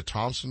with the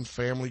Thompson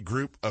family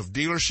group of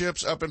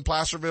dealerships up in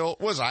Placerville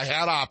was I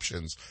had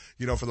options,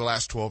 for the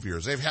last 12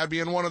 years. They've had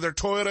me in one of their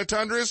Toyota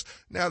Tundras.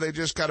 Now they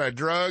just kind of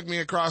drug me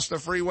across the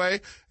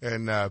freeway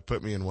and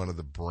put me in one of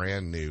the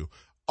brand new,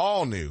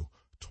 all new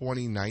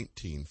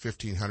 2019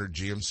 1500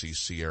 GMC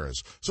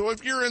Sierras. So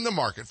if you're in the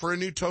market for a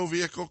new tow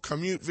vehicle,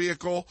 commute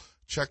vehicle,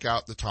 check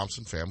out the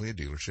Thompson family of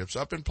dealerships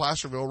up in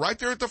Placerville, right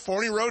there at the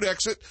Forney Road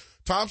exit.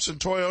 Thompson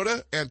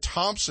Toyota and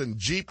Thompson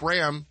Jeep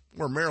Ram,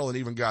 where Marilyn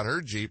even got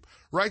her Jeep,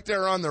 right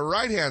there on the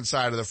right-hand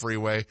side of the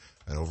freeway.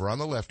 And over on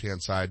the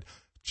left-hand side,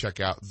 check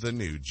out the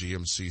new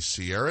GMC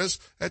Sierras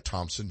at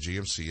Thompson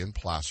GMC in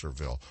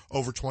Placerville.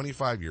 Over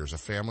 25 years, a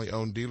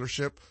family-owned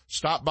dealership.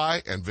 Stop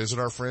by and visit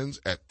our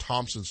friends at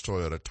Thompson's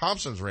Toyota,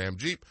 Thompson's Ram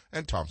Jeep,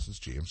 and Thompson's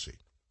GMC.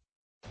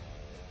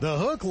 The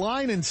Hook,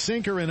 Line, and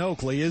Sinker in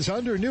Oakley is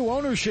under new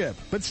ownership,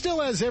 but still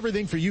has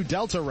everything for you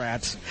Delta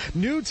rats.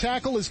 New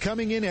tackle is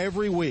coming in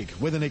every week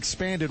with an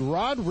expanded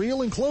rod,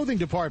 reel, and clothing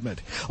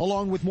department,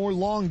 along with more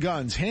long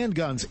guns,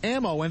 handguns,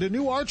 ammo, and a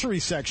new archery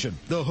section.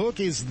 The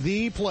Hook is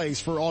the place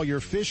for all your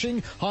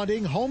fishing,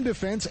 hunting, home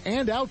defense,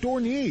 and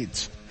outdoor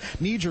needs.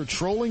 Need your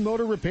trolling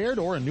motor repaired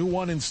or a new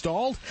one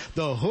installed?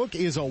 The Hook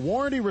is a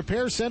warranty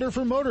repair center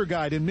for Motor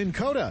Guide in Minn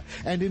Kota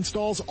and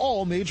installs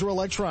all major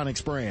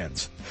electronics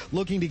brands.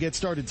 Looking to get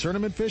started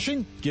tournament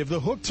fishing? Give the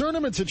Hook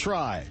Tournaments a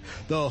try.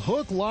 The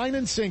Hook, Line,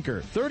 and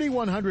Sinker,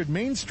 3100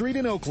 Main Street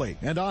in Oakley,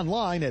 and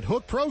online at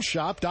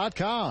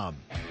hookproshop.com.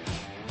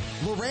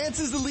 Lowrance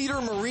is the leader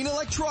in marine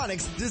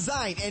electronics,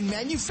 design, and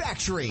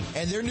manufacturing.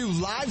 And their new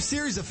live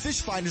series of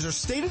fish finders are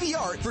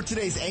state-of-the-art for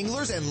today's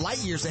anglers and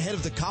light years ahead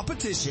of the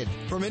competition.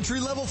 From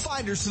entry-level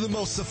finders to the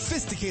most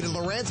sophisticated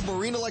Lowrance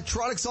marine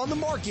electronics on the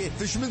market,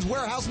 Fisherman's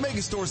Warehouse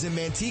megastores in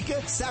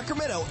Manteca,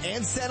 Sacramento,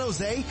 and San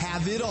Jose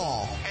have it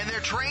all. And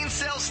their trained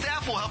sales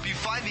staff will help you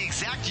find the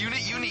exact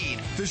unit you need.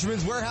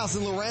 Fisherman's Warehouse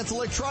and Lowrance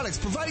Electronics,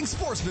 providing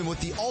sportsmen with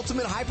the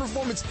ultimate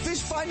high-performance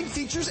fish-finding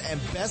features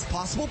and best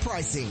possible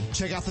pricing.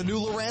 Check out the new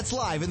Lowrance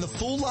Live and the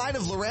full line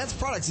of Lowrance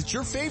products at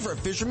your favorite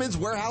Fisherman's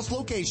Warehouse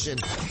location.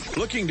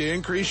 Looking to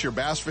increase your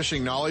bass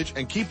fishing knowledge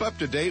and keep up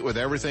to date with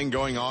everything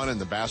going on in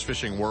the bass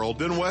fishing world?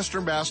 Then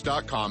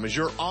westernbass.com is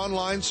your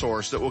online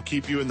source that will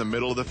keep you in the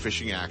middle of the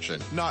fishing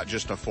action, not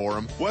just a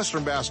forum.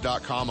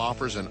 westernbass.com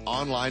offers an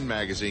online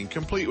magazine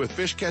complete with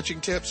fish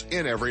catching tips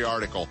in every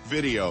article,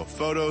 video,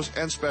 photos,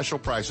 and special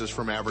prices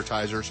from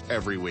advertisers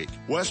every week.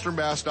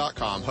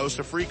 westernbass.com hosts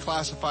a free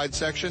classified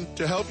section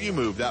to help you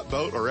move that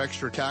boat or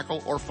extra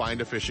tackle or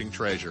find a fishing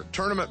treasure.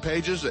 Tournament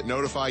pages that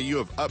notify you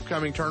of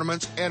upcoming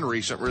tournaments and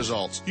recent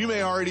results. You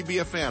may already be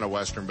a fan of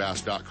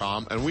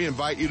westernbass.com, and we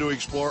invite you to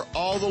explore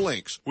all the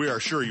links. We are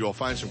sure you'll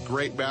find some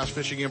great bass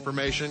fishing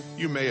information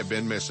you may have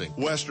been missing.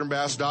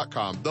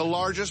 westernbass.com, the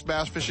largest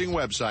bass fishing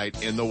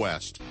website in the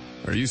West.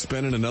 Are you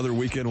spending another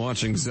weekend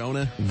watching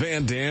Zona,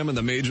 Van Dam, and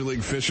the Major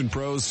League Fishing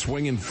pros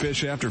swinging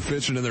fish after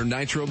fishing in their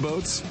nitro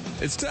boats?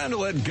 It's time to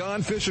let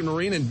Gone Fishing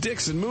Marine and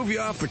Dixon move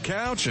you off the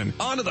couch and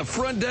onto the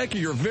front deck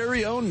of your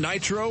very own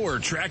nitro or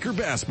tracker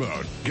bass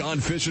boat. Gone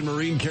Fishing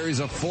Marine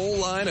carries a full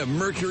line of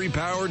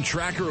mercury-powered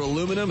tracker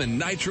aluminum and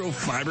nitro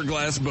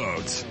fiberglass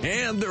boats.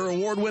 And their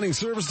award-winning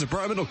service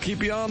department will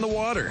keep you on the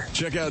water.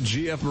 Check out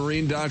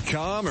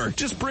gfmarine.com or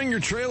just bring your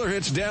trailer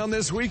hitch down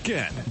this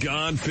weekend.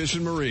 Gone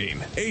Fishing Marine,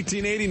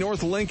 1880 North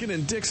Lincoln,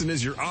 and Dixon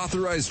is your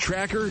authorized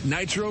tracker,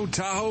 nitro,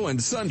 Tahoe,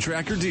 and Sun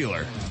Tracker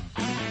dealer.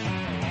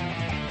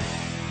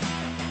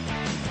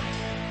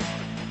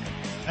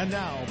 And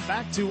now,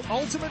 back to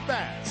Ultimate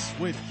Bass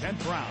with Kent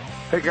Brown.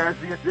 Hey guys,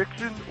 the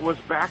addiction was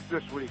back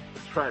this week.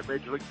 That's right,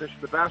 Major League Fishing,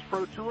 the Bass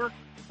Pro Tour.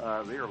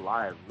 They are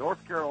live,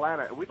 North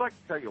Carolina. And we'd like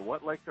to tell you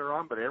what lake they're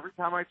on, but every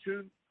time I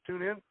tune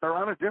in, they're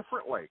on a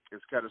different lake.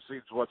 It's kind of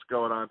sees what's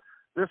going on.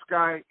 This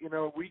guy,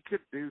 we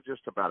could do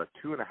just about a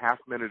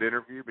 2.5-minute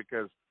interview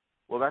because,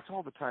 well, that's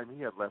all the time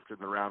he had left in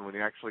the round when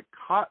he actually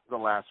caught the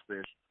last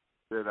fish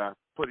that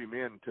put him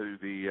into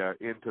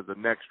the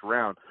next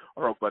round.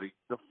 Our old buddy,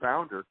 the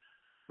founder,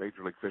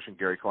 Major League Fishing,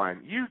 Gary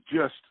Klein, you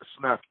just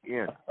snuck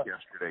in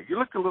yesterday. You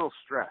looked a little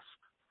stressed.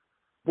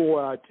 Boy,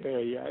 I tell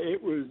you,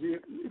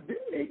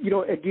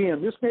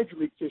 again, this Major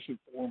League Fishing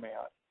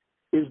format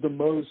is the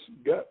most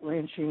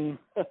gut-wrenching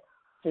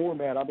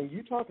format. I mean,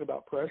 you talking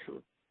about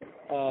pressure.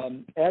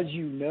 As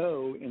you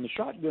know, in the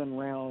shotgun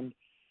round,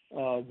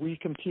 we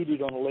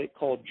competed on a lake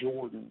called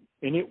Jordan,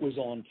 and it was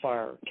on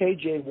fire.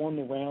 KJ won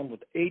the round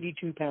with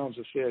 82 pounds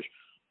of fish,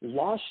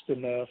 lost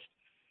enough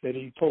that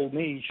he told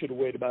me he should have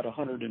weighed about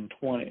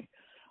 120.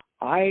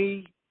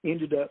 I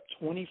ended up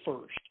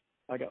 21st.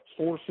 I got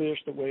 6 fish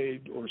that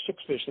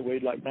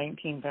weighed like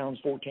 19 pounds,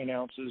 14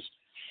 ounces.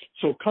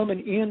 So coming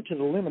into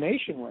the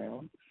elimination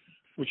round,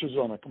 which was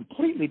on a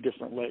completely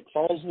different lake,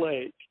 Falls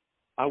Lake,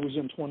 I was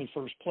in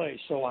 21st place.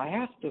 So I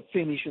have to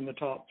finish in the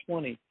top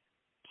 20.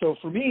 So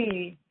for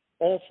me,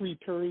 all 3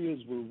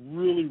 periods were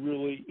really,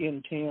 really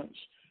intense.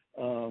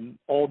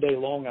 All day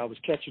long, I was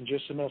catching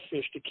just enough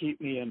fish to keep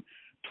me in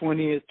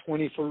 20th,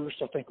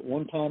 21st. I think at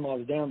one time I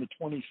was down to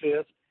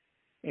 25th.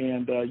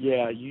 And,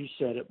 yeah, you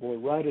said it, boy,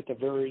 right at the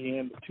very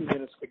end, 2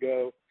 minutes to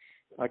go,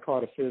 I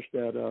caught a fish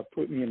that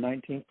put me in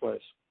 19th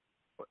place.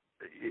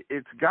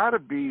 It's got to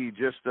be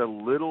just a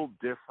little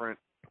different,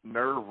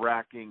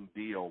 nerve-wracking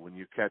deal when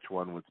you catch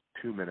one with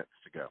 2 minutes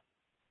to go.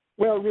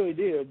 Well, it really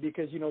did,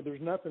 because,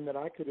 there's nothing that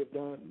I could have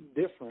done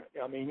different.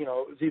 I mean, it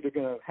was either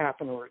going to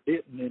happen or it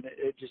didn't, and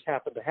it just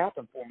happened to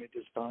happen for me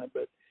this time.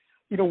 But,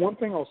 one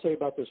thing I'll say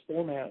about this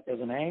format as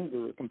an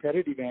angler, a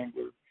competitive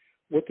angler,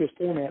 what this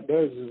format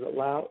does is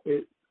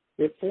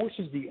it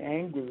forces the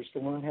anglers to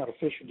learn how to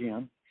fish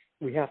again.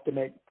 We have to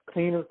make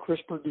cleaner,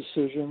 crisper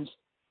decisions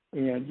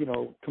and,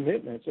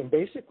 commitments. And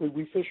basically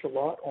we fish a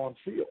lot on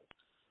feel,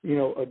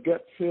 a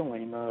gut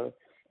feeling,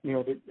 there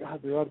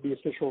ought to be a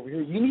fish over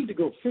here. You need to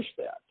go fish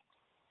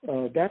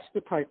that. That's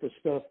the type of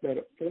stuff that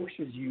it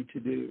forces you to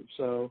do.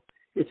 So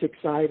it's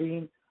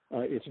exciting.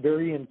 It's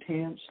very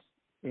intense.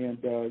 And,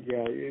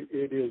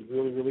 it is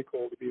really, really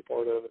cool to be a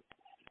part of it.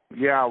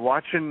 Yeah,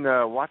 watching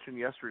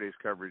yesterday's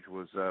coverage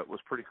was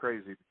pretty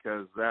crazy,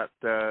 because that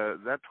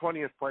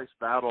 20th place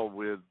battle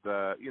with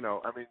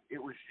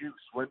it was you,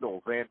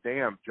 Swindle, Van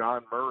Dam,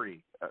 John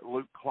Maury,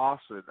 Luke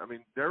Clausen. I mean,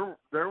 there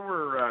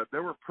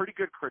were pretty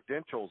good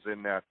credentials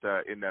in that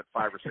 5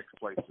 or 6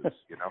 places.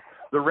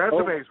 The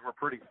resumes were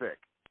pretty thick.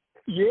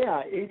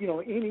 Yeah,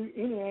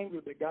 any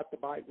angler that got the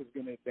bite was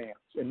going to advance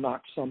and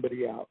knock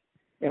somebody out.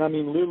 And I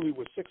mean, literally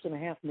with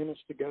 6.5 minutes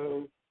to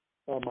go,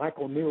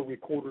 Michael Neal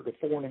recorded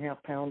a 4.5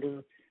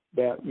 pounder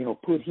that,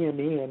 put him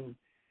in.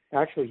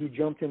 Actually, he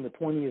jumped in the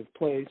 20th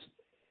place.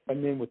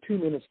 And then with 2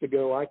 minutes to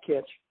go, I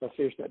catch a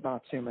fish that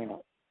knocks him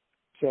out.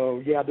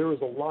 So, yeah, there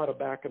was a lot of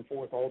back and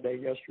forth all day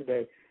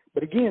yesterday.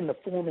 But again, the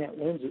format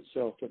lends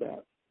itself to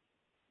that.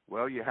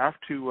 Well, you have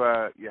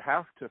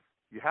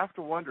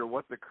to wonder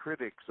what the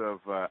critics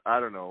of,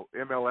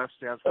 MLF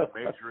stands for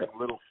Majoring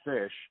Little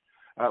Fish,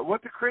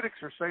 what the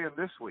critics are saying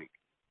this week.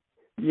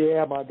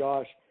 Yeah, my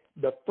gosh.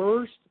 The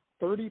first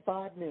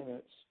 35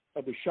 minutes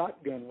of the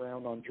shotgun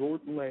round on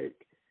Jordan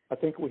Lake, I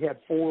think we had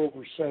 4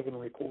 over 7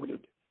 recorded.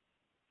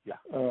 Yeah.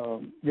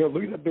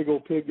 Look at that big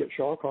old pig that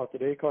Shaw caught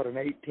today. Caught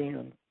an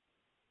 8-10.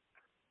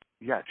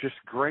 Yeah, just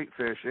great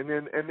fish. And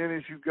then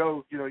as you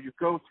go, you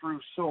go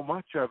through so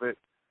much of it.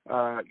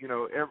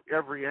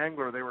 Every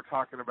angler they were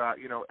talking about.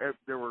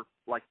 There were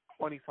like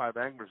 25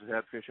 anglers that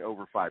had fish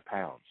over 5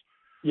 pounds.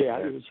 Yeah,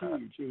 it was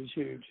huge. It was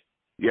huge.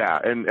 Yeah,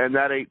 and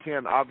that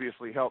 8-10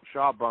 obviously helped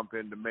Shaw bump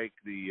in to make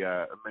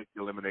the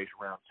elimination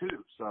round 2.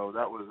 So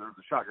that was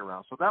the shotgun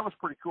round. So that was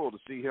pretty cool to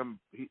see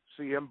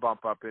him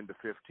bump up into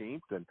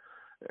 15th,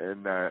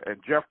 and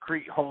Jeff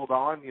Crete hold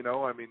on.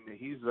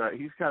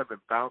 He's kind of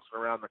been bouncing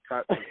around the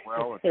cut as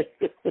well. And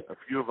a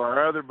few of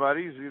our other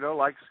buddies,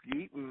 like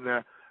Skeet and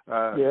Skeet,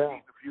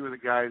 a few of the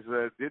guys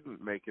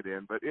didn't make it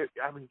in. But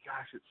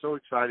gosh, it's so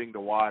exciting to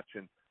watch.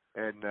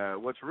 And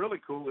what's really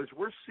cool is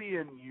we're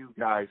seeing you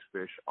guys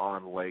fish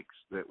on lakes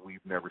that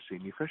we've never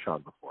seen you fish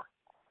on before.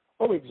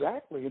 Oh,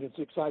 exactly. And it's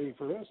exciting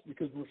for us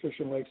because we're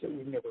fishing lakes that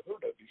we've never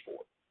heard of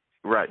before.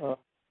 Right.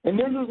 And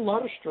then there's a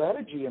lot of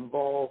strategy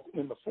involved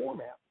in the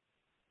format.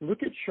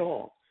 Look at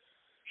Shaw.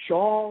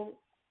 Shaw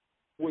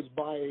was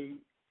by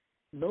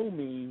no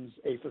means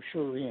a for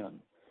sure in.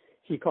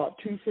 He caught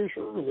 2 fish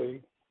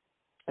early,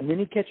 and then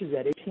he catches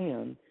that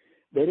 8-10.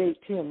 That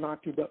 8-10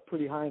 knocked him up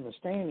pretty high in the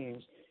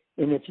standings.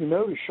 And if you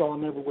notice, Shaw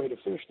never weighed a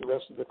fish the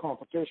rest of the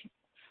competition.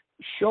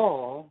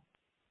 Shaw,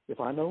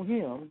 if I know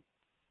him,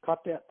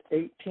 caught that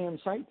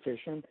 8-10 sight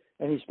fishing,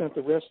 and he spent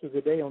the rest of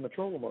the day on the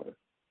trolling motor.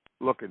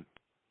 Looking.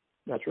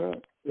 That's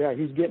right. Yeah,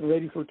 he's getting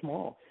ready for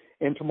tomorrow.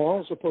 And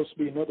tomorrow's supposed to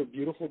be another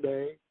beautiful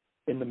day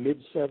in the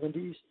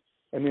mid-70s.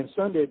 And then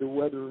Sunday, the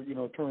weather,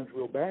 turns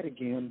real bad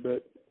again.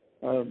 But,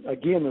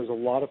 again, there's a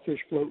lot of fish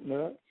floating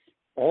up.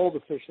 All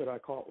the fish that I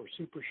caught were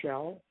super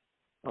shallow,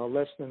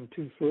 less than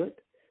 2 foot.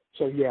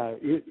 So, yeah,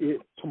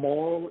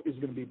 tomorrow is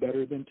going to be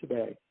better than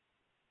today.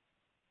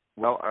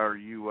 Well, are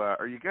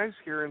you guys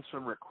hearing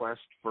some requests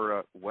for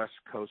a West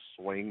Coast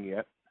swing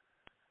yet?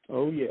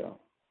 Oh, yeah.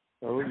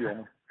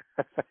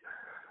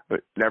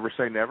 But never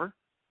say never?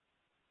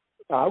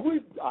 I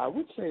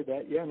would say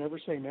that, yeah, never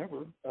say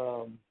never.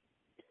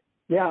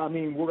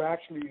 We're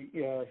actually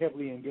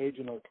heavily engaged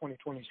in our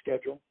 2020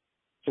 schedule,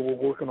 so we're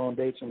working on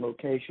dates and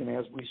location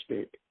as we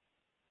speak.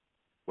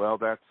 Well,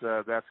 that's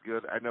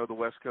good. I know the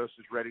West Coast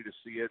is ready to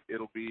see it.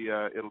 It'll be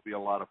a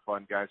lot of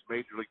fun, guys.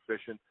 Major League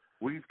Fishing.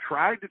 We've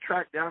tried to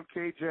track down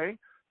KJ.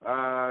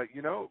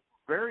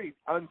 Very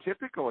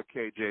untypical of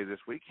KJ this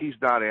week. He's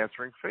not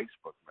answering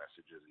Facebook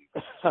messages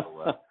even.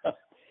 So,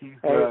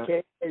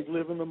 KJ's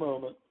living the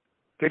moment.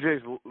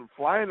 KJ's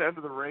flying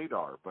under the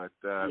radar, but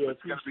yes,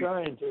 he's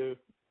trying to.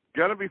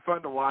 Gonna be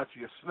fun to watch.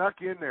 You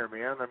snuck in there,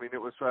 man. I mean, it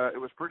was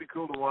pretty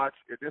cool to watch.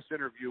 This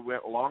interview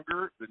went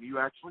longer than you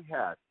actually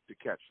had to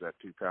catch that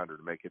 2-pounder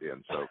to make it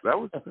in. So that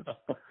was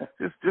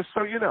just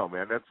so you know,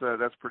 man.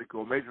 That's pretty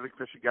cool. Major League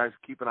Fishing, guys,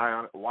 keep an eye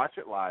on it. Watch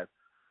it live,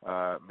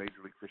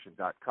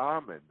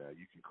 MajorLeagueFishing.com, and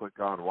you can click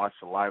on and watch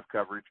the live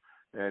coverage.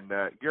 And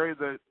Gary,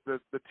 the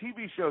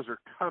TV shows are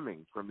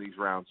coming from these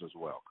rounds as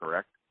well,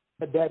 correct?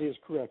 That is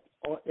correct.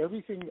 All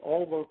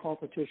of our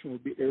competition will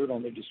be aired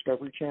on the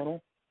Discovery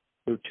Channel.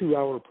 They're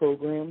 2-hour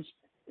programs,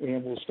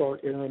 and we'll start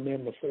airing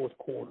them the fourth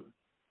quarter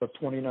of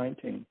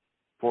 2019.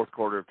 Fourth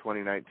quarter of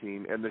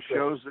 2019. And the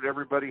shows that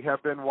everybody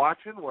have been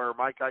watching, where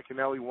Mike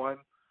Iaconelli won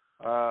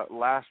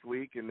last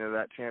week in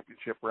that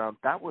championship round,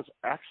 that was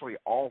actually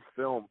all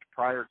filmed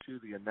prior to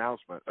the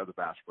announcement of the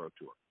Bass Pro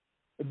Tour.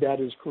 That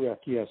is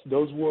correct, yes.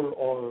 Those were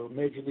our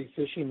Major League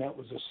Fishing. That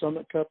was the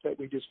Summit Cup that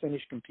we just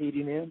finished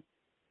competing in.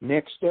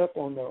 Next up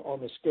on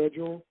the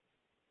schedule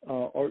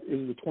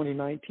is the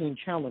 2019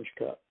 Challenge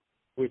Cup,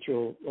 which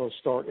will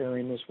start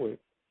airing this week.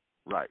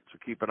 Right, so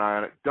keep an eye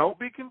on it. Don't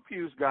be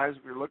confused, guys.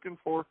 If you're looking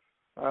for,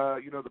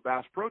 the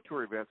Bass Pro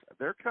Tour events,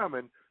 they're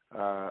coming.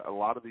 A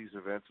lot of these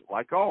events,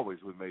 like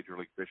always with Major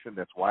League Fishing,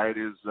 that's why it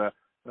is,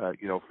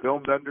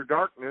 filmed under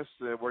darkness,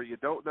 where you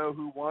don't know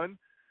who won,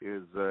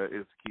 is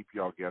to keep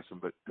y'all guessing.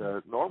 But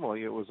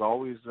normally it was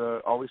always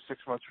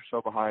 6 months or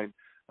so behind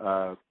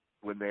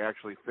when they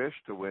actually fish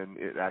to when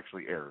it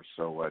actually airs.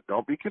 So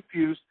don't be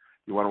confused.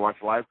 You want to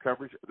watch live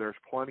coverage? There's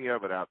plenty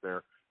of it out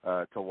there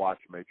to watch.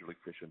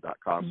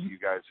 MajorLeagueFishing.com. You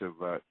guys have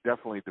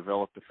definitely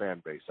developed a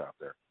fan base out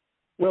there.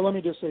 Well, let me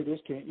just say this,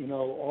 Kent.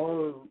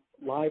 Our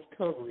live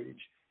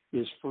coverage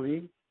is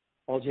free.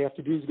 All you have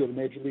to do is go to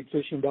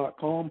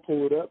MajorLeagueFishing.com,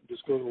 pull it up,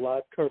 just go to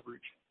live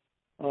coverage.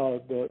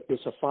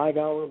 It's a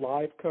 5-hour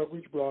live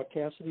coverage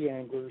broadcast of the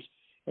anglers,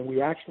 and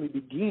we actually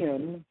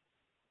begin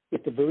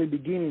at the very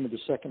beginning of the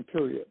second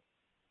period.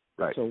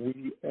 Right. So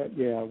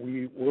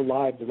we're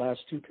live the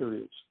last 2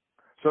 periods.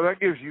 So that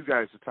gives you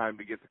guys the time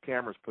to get the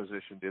cameras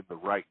positioned in the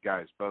right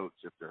guys'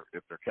 boats if they're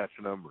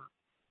catching them,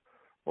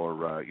 or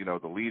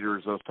the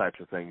leaders, those types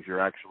of things. You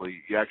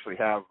actually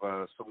have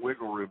some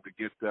wiggle room to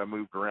get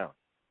moved around.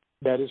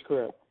 That is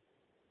correct.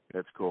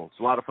 That's cool. It's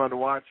a lot of fun to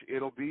watch.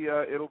 It'll be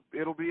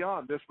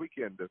on this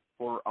weekend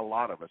for a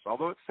lot of us.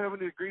 Although it's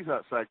 70 degrees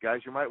outside,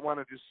 guys, you might want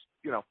to just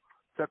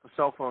set the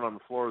cell phone on the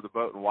floor of the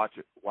boat and watch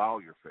it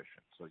while you're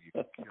fishing, so you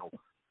can kill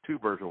 2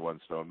 birds with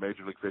 1 stone.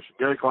 Major League Fishing.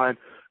 Gary Klein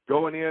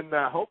going in.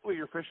 Hopefully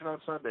you're fishing on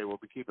Sunday. We'll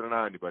be keeping an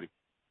eye on you, buddy.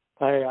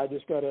 Hey, I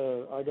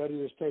gotta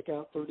just take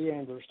out 30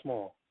 anglers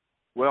tomorrow.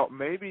 Well,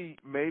 maybe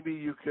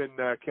you can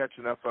catch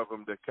enough of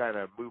them to kind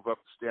of move up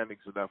the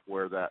standings enough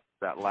where that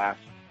last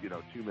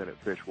 2-minute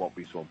fish won't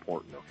be so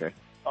important. Okay.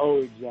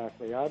 Oh,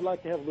 exactly. I'd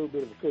like to have a little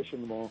bit of a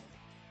cushion tomorrow.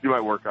 You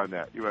might work on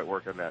that.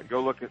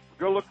 Go look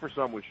for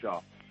some with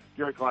Shaw.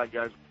 Gary Klein,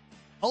 guys.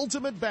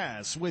 Ultimate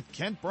Bass with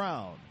Kent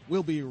Brown.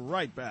 We'll be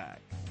right back.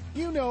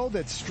 You know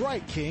that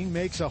Strike King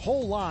makes a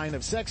whole line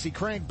of sexy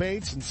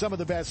crankbaits and some of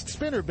the best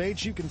spinner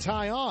baits you can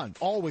tie on,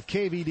 all with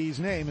KVD's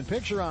name and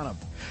picture on them.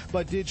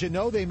 But did you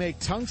know they make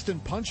tungsten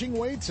punching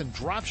weights and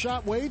drop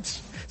shot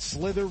weights?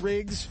 Slither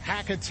rigs,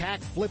 hack attack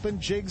flippin'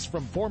 jigs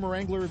from former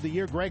Angler of the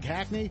Year Greg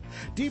Hackney,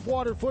 deep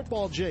water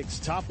football jigs,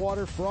 top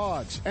water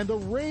frogs, and the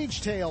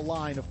Rage Tail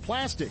line of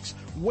plastics,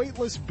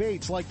 weightless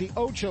baits like the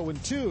Ocho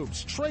and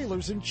tubes,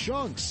 trailers and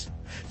chunks.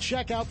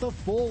 Check out the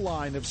full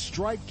line of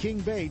Strike King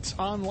baits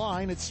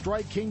online at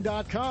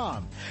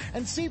StrikeKing.com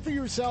and see for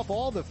yourself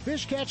all the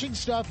fish-catching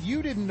stuff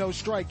you didn't know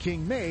Strike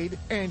King made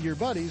and your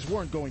buddies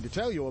weren't going to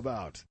tell you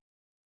about.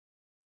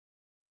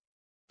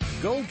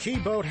 Gold Key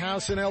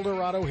Boathouse in El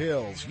Dorado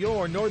Hills,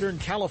 your Northern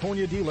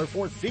California dealer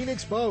for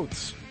Phoenix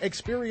boats.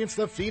 Experience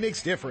the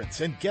Phoenix difference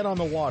and get on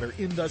the water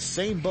in the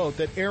same boat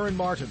that Aaron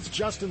Martins,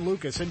 Justin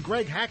Lucas, and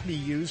Greg Hackney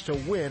used to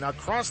win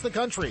across the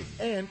country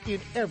and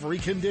in every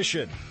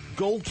condition.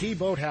 Gold Key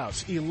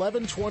Boathouse,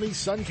 1120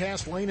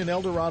 Suncast Lane in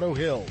El Dorado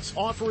Hills,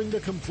 offering the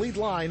complete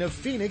line of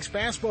Phoenix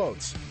bass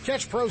boats.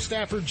 Catch pro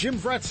staffer Jim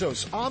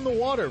Vretzos on the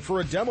water for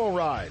a demo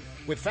ride.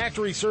 With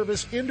factory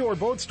service, indoor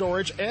boat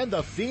storage, and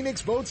the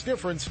Phoenix Boats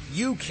difference,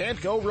 you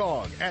can't go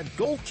wrong at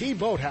Gold Key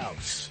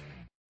Boathouse.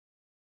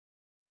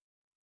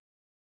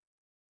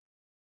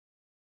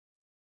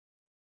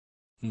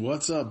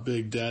 What's up,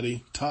 Big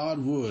Daddy? Todd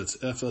Woods,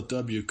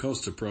 FLW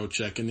Coaster Pro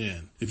checking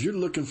in. If you're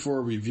looking for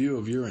a review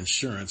of your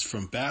insurance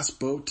from bass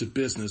boat to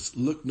business,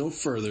 look no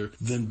further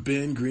than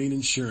Ben Green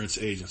Insurance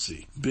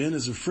Agency. Ben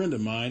is a friend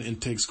of mine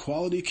and takes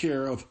quality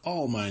care of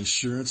all my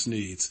insurance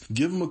needs.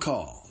 Give him a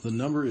call. The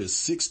number is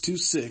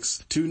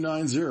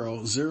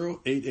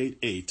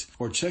 626-290-0888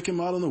 or check him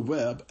out on the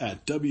web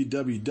at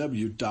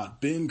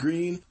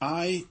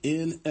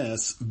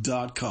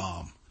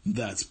www.bengreenins.com.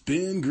 That's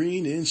Ben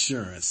Green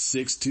Insurance,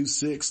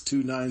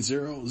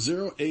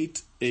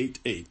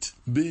 626-290-0888.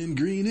 Ben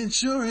Green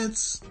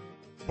Insurance.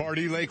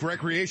 Party Lake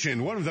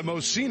Recreation, one of the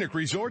most scenic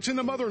resorts in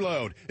the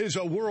Motherlode, is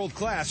a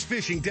world-class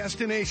fishing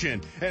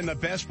destination. And the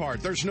best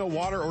part, there's no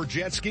water or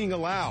jet skiing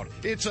allowed.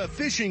 It's a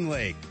fishing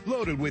lake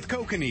loaded with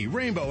kokanee,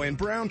 rainbow, and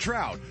brown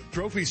trout,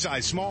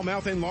 trophy-sized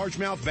smallmouth and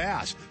largemouth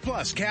bass,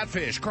 plus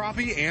catfish,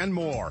 crappie, and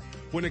more.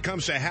 When it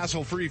comes to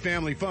hassle-free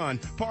family fun,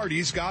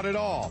 Party's got it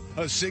all.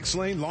 A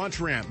 6-lane launch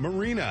ramp,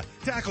 marina,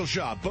 tackle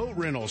shop, boat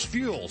rentals,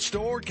 fuel,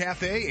 store,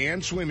 cafe,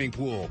 and swimming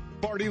pool.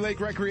 Party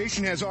Lake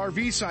Recreation has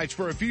RV sites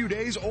for a few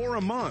days or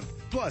a month,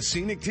 plus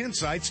scenic tent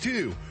sites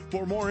too.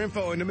 For more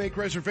info and to make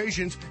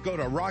reservations, go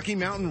to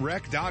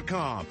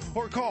RockyMountainRec.com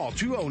or call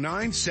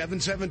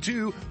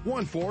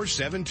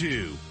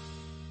 209-772-1472.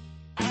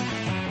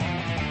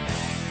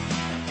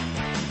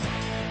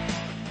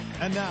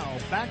 And now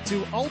back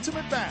to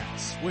Ultimate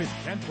Bass with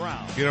Kent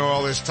Brown. You know,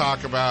 all this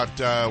talk about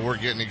we're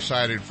getting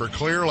excited for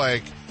Clear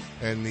Lake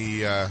and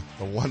the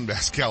One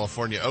Bass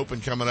California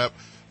Open coming up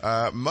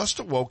must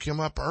have woke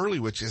him up early,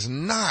 which is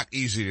not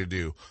easy to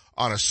do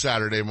on a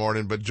Saturday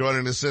morning. But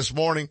joining us this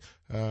morning,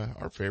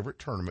 our favorite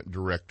tournament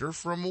director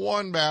from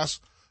One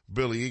Bass,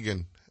 Billy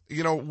Egan.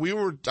 You know,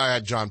 I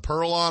had John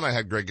Pearl on, I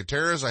had Greg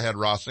Gutierrez, I had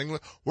Ross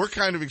England. We're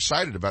kind of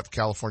excited about the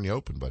California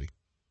Open, buddy.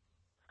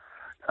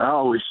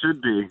 Oh, we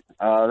should be.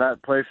 That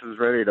place is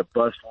ready to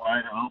bust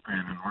wide open,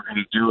 and we're going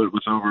to do it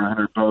with over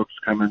 100 boats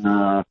coming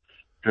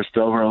just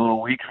over a little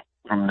week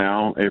from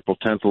now, April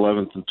 10th,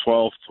 11th, and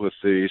 12th, with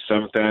the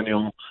 7th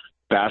annual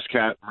Bass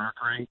Cat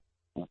Mercury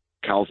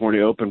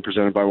California Open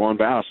presented by One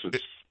Bass. I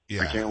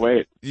can't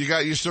wait.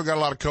 You still got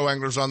a lot of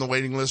co-anglers on the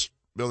waiting list,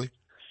 Billy?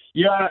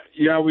 Yeah,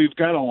 we've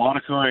got a lot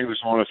of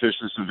co-anglers who want to fish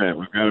this event.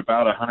 We've got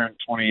about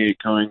 128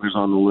 co-anglers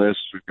on the list.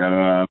 We've got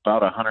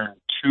about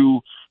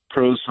 102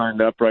 pros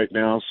signed up right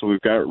now, so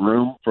we've got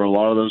room for a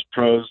lot of those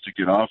pros to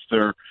get off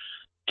their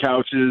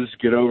couches,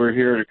 get over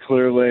here to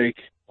Clear Lake,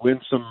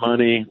 win some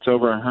money. It's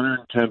over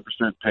 110%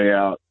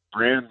 payout.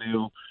 Brand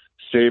new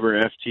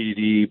Sabre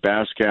FTD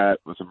Bass Cat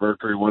with a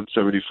Mercury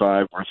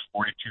 175 worth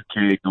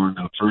 $42K going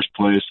to the first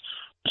place,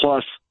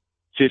 plus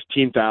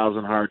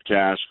 $15,000 hard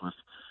cash with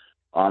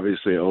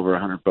obviously over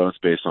 100 boats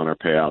based on our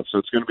payout. So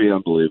it's going to be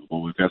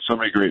unbelievable. We've got so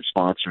many great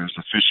sponsors.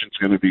 The fishing's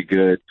going to be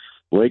good.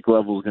 Lake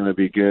level is going to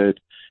be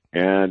good.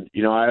 And,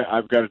 you know,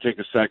 I've got to take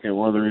a second.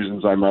 One of the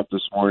reasons I'm up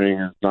this morning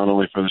is not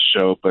only for the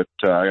show, but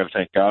I got to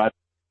thank God.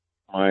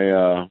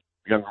 My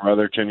younger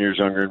brother, 10 years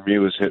younger than me,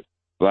 was hit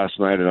last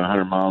night at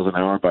 100 miles an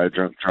hour by a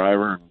drunk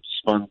driver and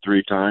spun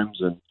 3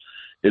 times and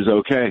is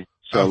okay.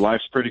 So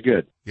life's pretty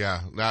good.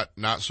 Yeah,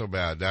 not so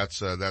bad.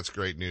 That's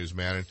great news,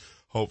 man. And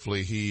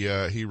hopefully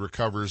he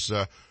recovers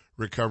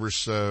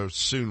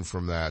soon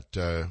from that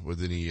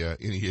with any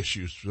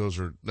issues.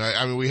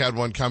 We had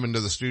one come into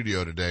the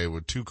studio today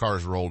with 2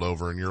 cars rolled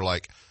over, and you're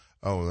like,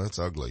 oh, that's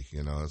ugly.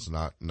 You know, it's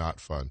not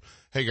fun.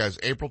 Hey guys,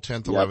 April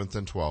 10th, 11th,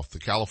 and 12th, the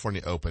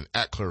California Open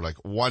at Clear Lake,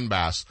 One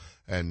Bass,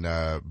 and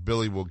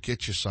Billy will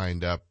get you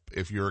signed up.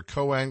 If you're a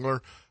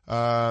co-angler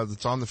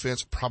that's on the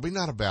fence, probably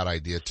not a bad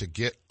idea to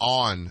get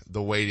on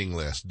the waiting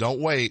list. Don't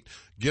wait.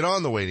 Get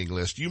on the waiting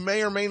list. You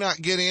may or may not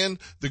get in.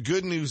 The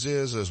good news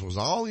is when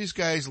all these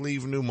guys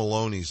leave New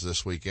Maloney's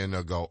this weekend,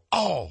 they'll go,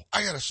 oh,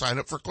 I got to sign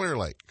up for Clear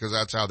Lake, because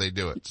that's how they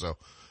do it. So,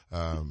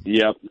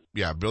 yep.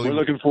 Yeah, Billy. We're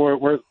looking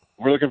forward.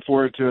 We're looking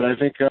forward to it. I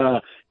think,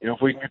 if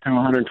we can get to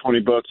 120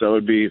 boats, that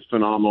would be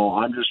phenomenal.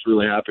 I'm just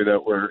really happy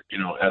that we're,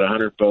 at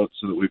 100 boats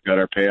so that we've got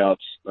our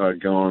payouts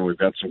going. We've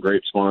got some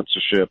great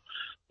sponsorship.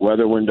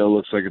 Weather window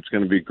looks like it's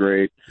going to be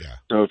great. Yeah.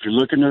 So if you're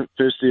looking to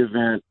fish the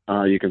event,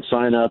 you can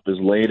sign up as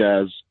late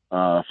as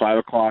 5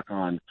 o'clock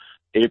on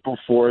April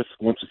 4th.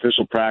 Once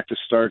official practice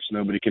starts,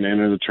 nobody can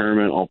enter the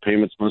tournament. All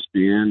payments must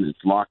be in.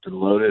 It's locked and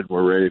loaded.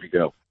 We're ready to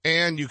go.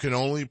 And you can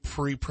only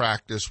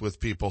pre-practice with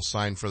people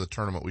signed for the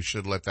tournament. We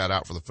should let that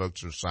out for the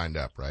folks who signed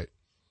up, right?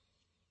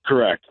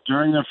 Correct.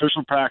 During the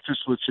official practice,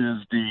 which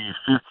is the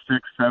 5th, 6th,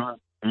 7th,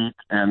 8th,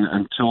 and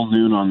until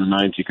noon on the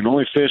 9th, you can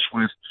only fish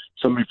with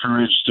somebody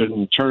pre-registered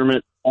in the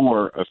tournament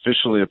or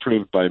officially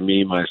approved by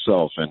me,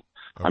 myself. And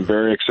I'm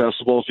very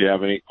accessible. If you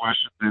have any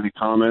questions, any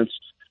comments,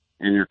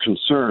 and your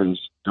concerns,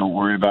 don't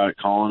worry about it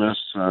calling us,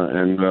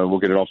 and we'll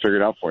get it all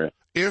figured out for you.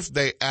 If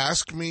they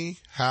ask me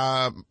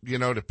how,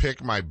 to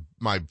pick my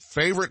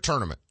favorite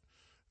tournament,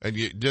 and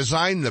you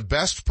design the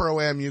best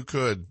pro-am you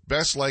could,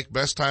 best lake,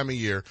 best time of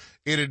year,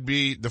 it'd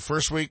be the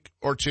first week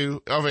or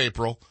 2 of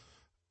April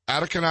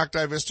at a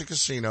Canocti Vista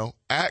Casino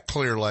at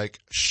Clear Lake,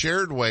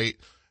 shared weight,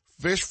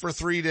 fish for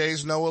 3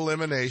 days, no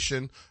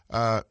elimination.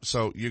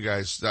 So you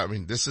guys,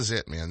 this is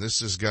it, man.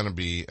 This is going to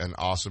be an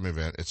awesome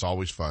event. It's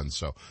always fun.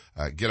 So,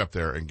 get up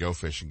there and go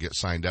fish and get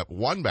signed up.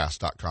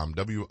 OneBass.com,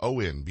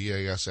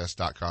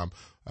 WONBASS.com.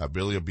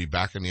 Billy will be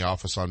back in the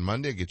office on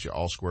Monday, get you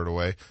all squared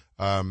away.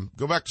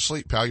 Go back to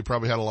sleep, pal. You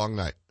probably had a long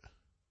night.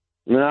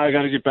 No, I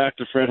got to get back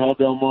to Fred Hall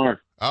Del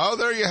Mar. Oh,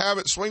 there you have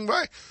it. Swing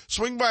by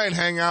and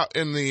hang out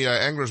in the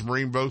Anglers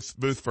Marine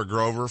booth for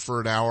Grover for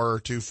an hour or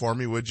 2 for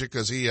me, would you?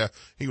 Because he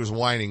was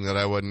whining that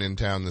I wasn't in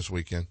town this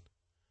weekend.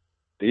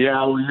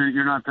 Yeah, well,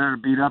 you're not there to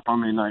beat up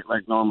on me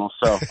like normal,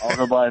 so I'll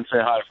go by and say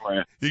hi for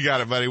you. You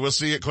got it, buddy. We'll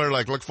see you at Clear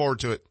Lake. Look forward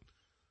to it.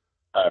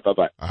 All right,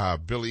 bye-bye.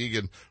 Billy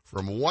Egan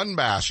from One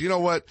Bass. You know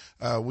what?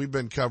 We've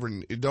been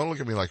covering, don't look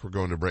at me like we're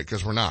going to break,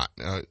 because we're not.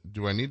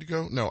 Do I need to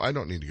go? No, I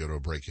don't need to go to a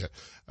break yet.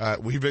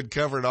 We've been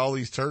covering all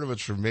these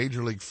tournaments from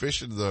Major League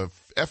Fishing to the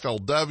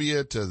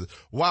FLW to the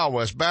Wild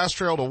West Bass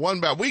Trail to One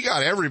Bass. We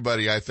got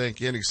everybody, I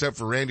think, in except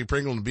for Randy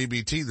Pringle and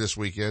BBT this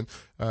weekend,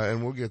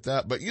 and we'll get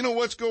that. But you know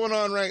what's going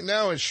on right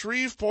now in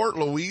Shreveport,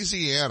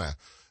 Louisiana?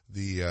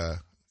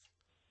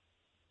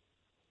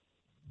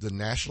 The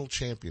national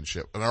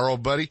championship, and our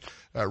old buddy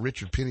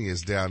Richard Penny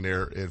is down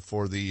there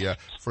for the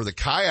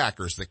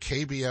kayakers, the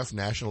KBF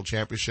national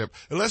championship.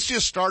 And let's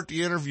just start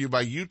the interview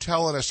by you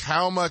telling us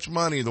how much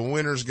money the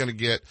winner's going to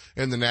get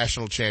in the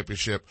national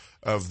championship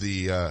of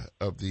the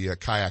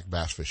kayak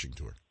bass fishing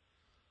tour.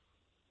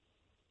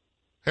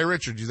 Hey,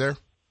 Richard, you there?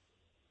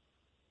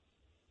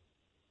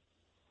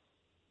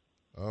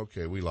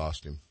 Okay, we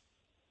lost him.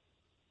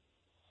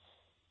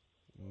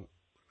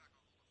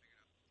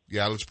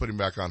 Yeah, let's put him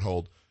back on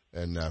hold.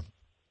 And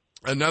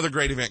another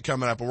great event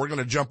coming up, and we're going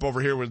to jump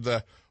over here with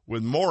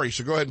Maury.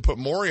 So go ahead and put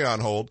Maury on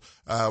hold.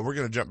 We're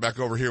going to jump back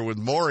over here with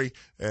Maury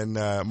and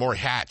Maury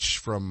Hatch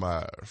from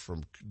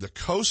the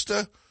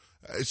Costa.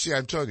 See,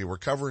 I'm telling you, we're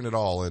covering it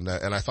all, and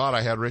I thought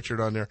I had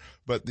Richard on there,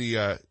 but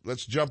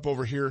let's jump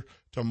over here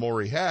to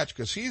Maury Hatch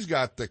because he's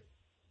got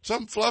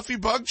some fluffy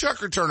bug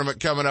chucker tournament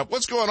coming up.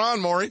 What's going on,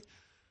 Maury?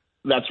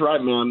 That's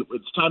right, man.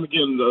 It's time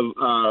again.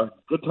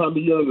 Good time of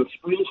year in the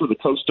spring for the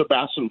Costa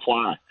Bass and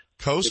Fly.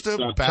 Costa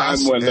it's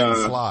Bass time when, and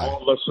Fly.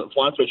 All of us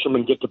fly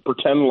fishermen get to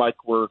pretend like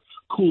we're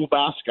cool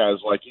bass guys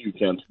like you,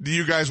 Kent. Do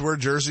you guys wear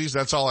jerseys?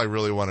 That's all I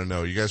really want to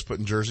know. You guys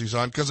putting jerseys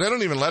on? Because they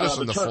don't even let us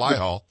in the fly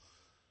hall.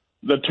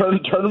 The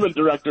tournament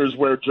directors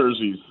wear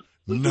jerseys.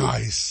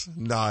 Nice.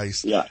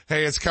 Yeah.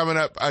 Hey, it's coming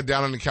up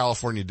down in the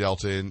California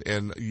Delta,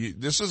 and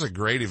this is a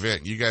great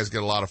event. You guys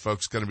get a lot of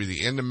folks. It's going to be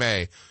the end of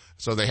May.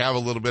 So they have a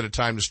little bit of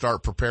time to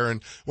start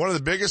preparing. One of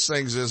the biggest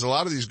things is a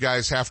lot of these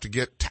guys have to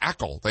get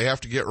tackle. They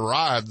have to get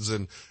rods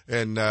and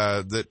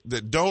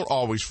that don't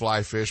always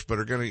fly fish, but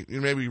are going to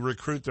maybe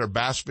recruit their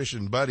bass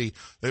fishing buddy.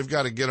 They've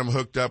got to get them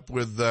hooked up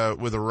with a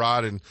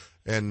rod and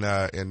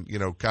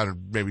kind of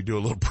maybe do a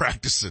little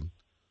practicing.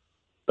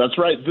 That's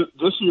right.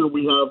 This year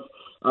we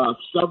have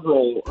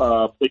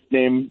several big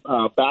name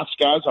bass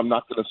guys. I'm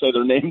not going to say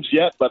their names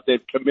yet, but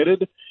they've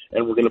committed,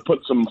 and we're going to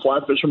put some fly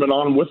fishermen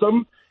on with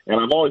them. And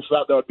I've always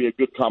thought that would be a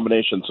good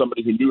combination.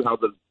 Somebody who knew how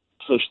to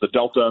fish the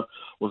Delta,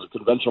 was a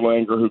conventional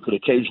angler who could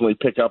occasionally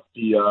pick up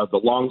the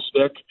long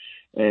stick.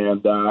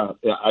 And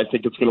I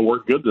think it's going to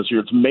work good this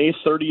year. It's May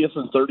 30th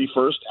and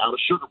 31st out of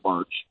Sugar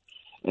Barge.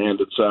 And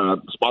it's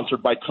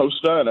sponsored by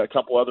Costa and a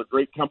couple other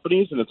great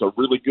companies, and it's a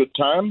really good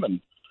time.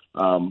 And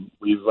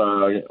we've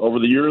over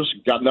the years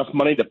got enough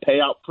money to pay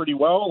out pretty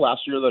well.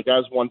 Last year the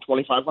guys won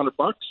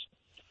 $2,500,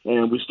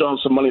 and we still have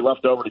some money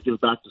left over to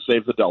give back to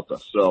Save the Delta.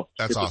 So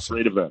that's awesome. A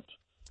great event.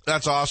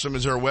 That's awesome.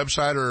 Is there a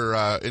website or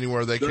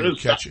anywhere they can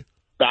catch you?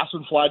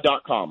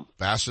 Bassandfly.com.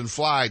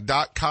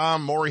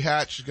 Bassandfly.com. Maury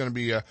Hatch is going to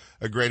be a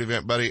great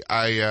event, buddy.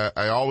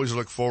 I always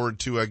look forward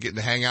to getting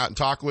to hang out and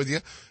talk with you.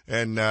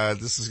 And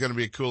this is going to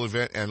be a cool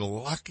event. And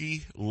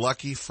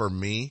lucky for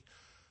me,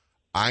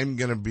 I'm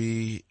going to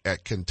be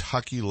at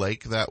Kentucky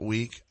Lake that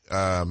week,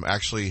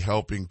 actually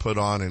helping put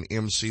on and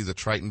MC the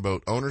Triton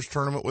Boat Owners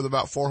Tournament with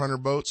about 400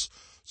 boats.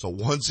 So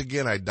once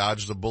again, I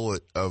dodged the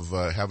bullet of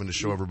having to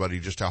show everybody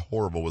just how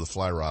horrible with a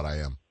fly rod I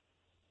am.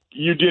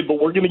 You did, but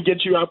we're going to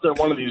get you out there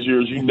one of these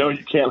years. You know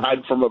you can't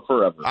hide from it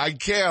forever. I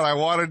can. I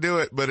want to do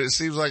it, but it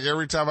seems like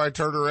every time I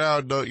turn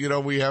around,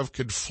 we have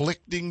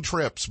conflicting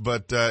trips.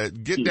 But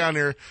get down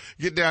there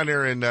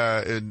and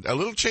a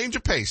little change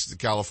of pace at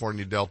the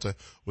California Delta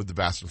with the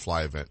Bass and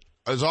Fly event.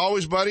 As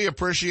always, buddy,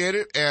 appreciate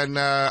it, and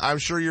I'm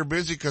sure you're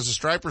busy because the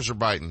stripers are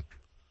biting.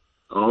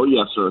 Oh,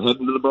 yes, sir.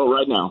 Heading to the boat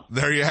right now.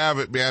 There you have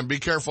it, man. Be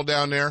careful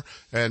down there,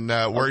 and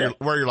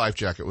wear your life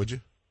jacket, would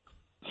you?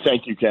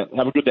 Thank you, Kent.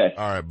 Have a good day.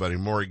 All right, buddy.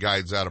 Maury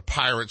guides out of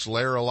Pirate's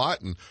Lair a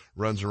lot and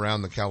runs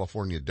around the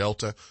California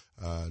Delta,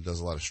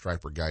 does a lot of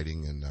striper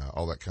guiding and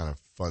all that kind of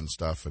fun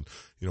stuff. And,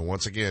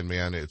 once again,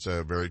 man, it's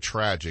very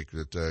tragic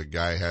that a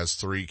guy has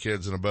 3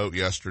 kids in a boat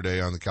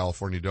yesterday on the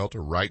California Delta,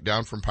 right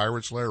down from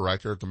Pirate's Lair,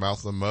 right there at the mouth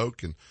of the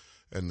Moke and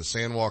the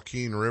San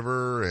Joaquin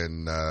River,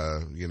 and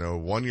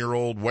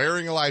 1-year-old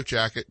wearing a life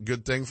jacket,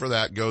 good thing for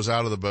that, goes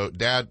out of the boat.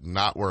 Dad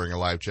not wearing a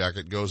life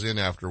jacket, goes in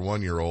after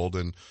 1-year-old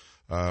and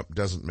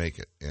doesn't make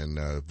it. And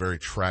very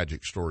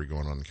tragic story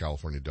going on in the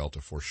California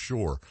Delta for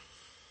sure.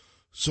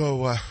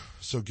 So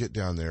get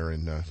down there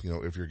and,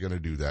 if you're going to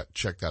do that,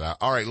 check that out.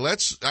 All right,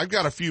 I've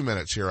got a few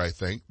minutes here, I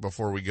think,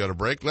 before we go to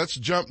break. Let's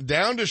jump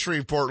down to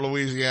Shreveport,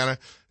 Louisiana,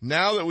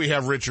 now that we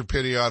have Richard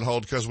Pitty on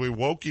hold, because we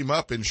woke him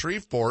up in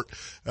Shreveport,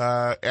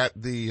 at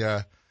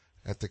the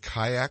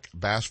Kayak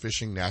Bass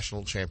Fishing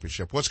National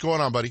Championship. What's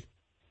going on, buddy?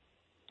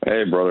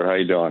 Hey, brother, how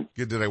you doing?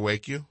 Good. Did I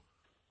wake you?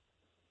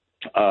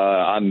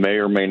 I may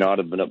or may not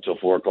have been up till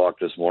 4:00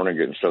 this morning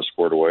getting stuff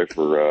squared away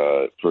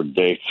for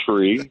day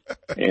 3.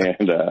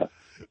 And,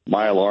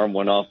 my alarm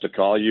went off to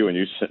call you, and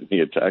you sent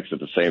me a text at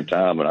the same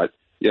time, and I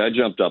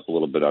jumped up a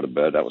little bit out of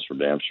bed. That was for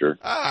damn sure.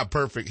 Ah,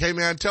 perfect. Hey,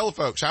 man, tell the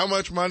folks how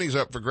much money's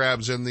up for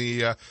grabs in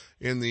the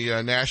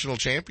national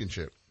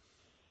championship.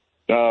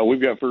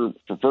 We've got for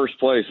first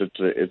place,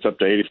 it's up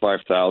to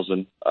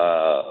 $85,000,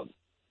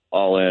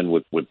 all in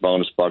with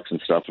bonus bucks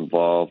and stuff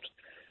involved.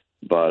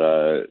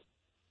 But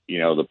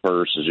the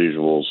purse as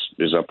usual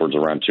is upwards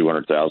around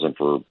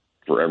 $200,000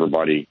 for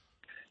everybody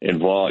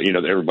involved.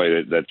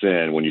 Everybody that's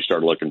in. When you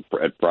start looking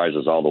at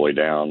prizes all the way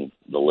down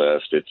the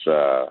list, it's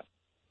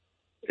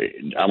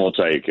I'm gonna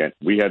tell you, Kent,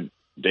 we had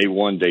day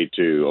 1, day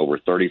 2, over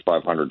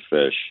 3,500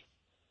 fish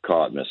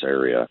caught in this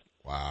area.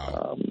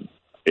 Wow.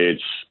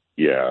 It's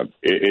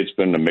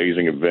been an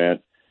amazing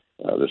event.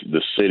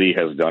 The city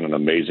has done an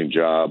amazing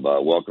job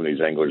welcoming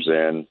these anglers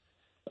in.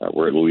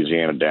 We're at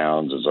Louisiana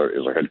Downs is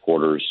our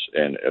headquarters,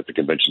 and at the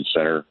convention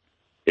center.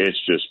 It's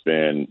just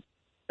been,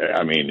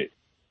 a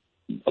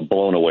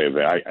blown away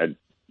event. I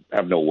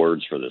have no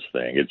words for this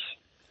thing.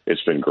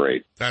 It's been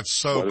great. That's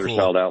so Weather's cool.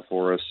 held out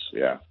for us.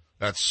 Yeah.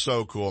 That's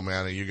so cool,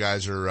 man. You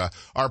guys are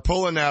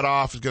pulling that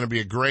off. It's going to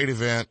be a great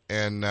event.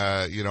 And,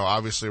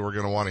 obviously we're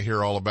going to want to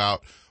hear all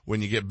about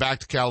when you get back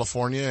to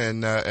California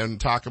and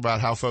talk about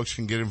how folks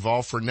can get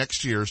involved for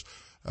next year's,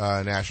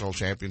 national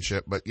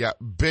championship. But yeah,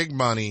 big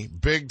money,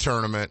 big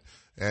tournament.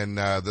 And,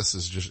 this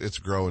is it's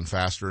growing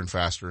faster and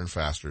faster and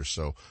faster.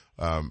 So,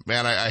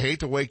 man, I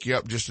hate to wake you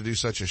up just to do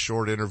such a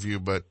short interview,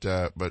 but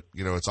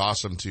it's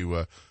awesome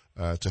to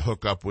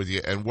hook up with you.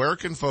 And where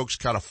can folks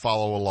kind of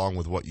follow along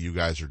with what you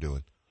guys are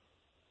doing?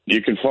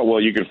 You can follow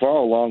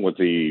along with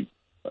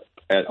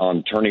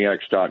on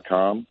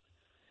turningx.com,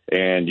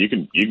 and you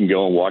can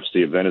go and watch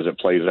the event as it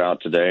plays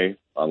out today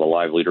on the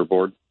live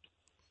leaderboard.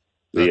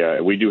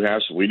 We do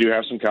have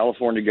some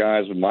California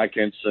guys with Mike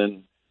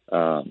Henson,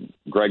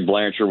 Greg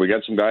Blanchard. We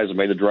got some guys that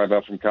made the drive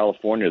out from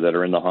California that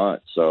are in the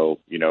hunt. So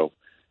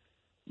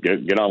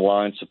get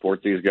online,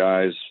 support these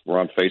guys. We're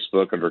on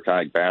Facebook under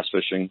Kayak Bass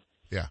Fishing,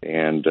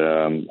 and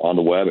on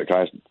the web at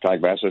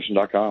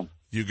kayakbassfishing.com.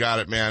 You got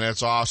it, man.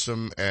 That's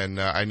awesome. And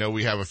I know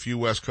we have a few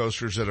West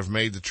Coasters that have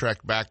made the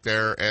trek back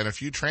there, and a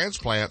few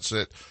transplants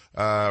that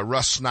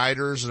Russ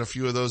Snyder's and a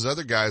few of those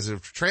other guys that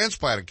have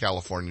transplanted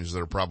Californians that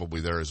are probably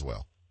there as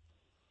well.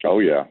 Oh,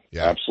 yeah.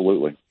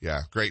 Absolutely.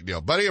 Yeah, great deal.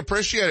 Buddy,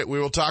 appreciate it. We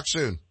will talk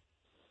soon.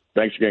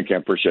 Thanks again, Ken.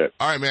 Appreciate it.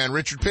 All right, man.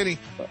 Richard Penny.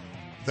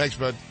 Thanks,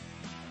 bud.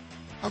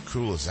 How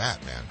cool is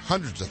that, man?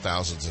 Hundreds of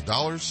thousands of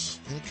dollars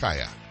in a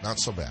kayak. Not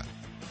so bad.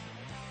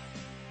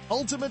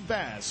 Ultimate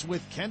Bass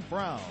with Kent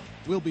Brown.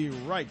 We'll be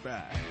right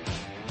back.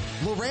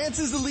 Lowrance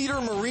is the leader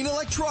in marine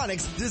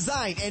electronics,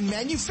 design, and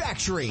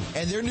manufacturing.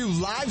 And their new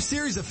live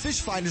series of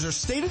fish finders are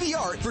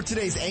state-of-the-art for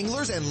today's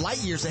anglers and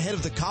light years ahead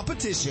of the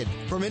competition.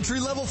 From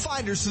entry-level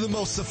finders to the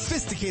most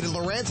sophisticated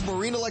Lowrance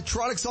marine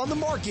electronics on the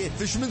market,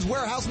 Fisherman's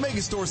Warehouse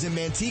megastores in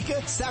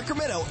Manteca,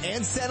 Sacramento,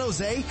 and San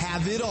Jose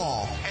have it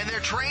all. And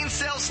their trained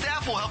sales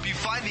staff will help you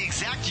find the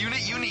exact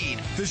unit you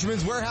need.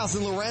 Fisherman's Warehouse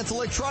and Lowrance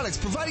Electronics,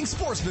 providing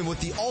sportsmen with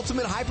the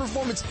ultimate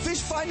high-performance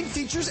fish-finding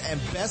features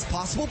and best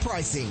possible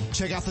pricing.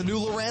 Check out the new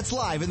Lowrance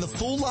Live and the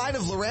full line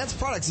of Lowrance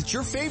products at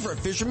your favorite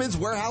Fisherman's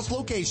Warehouse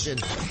location.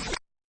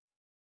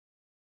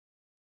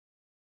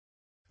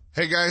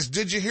 Hey guys,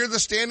 did you hear the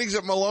standings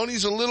at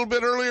Maloney's a little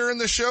bit earlier in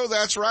the show?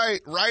 That's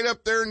right. Right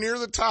up there near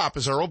the top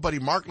is our old buddy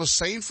Mark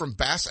Lassane from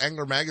Bass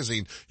Angler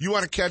Magazine. You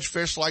want to catch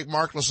fish like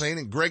Mark Lassane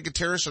and Greg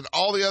Gutierrez and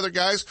all the other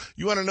guys?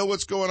 You want to know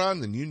what's going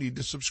on? Then you need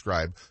to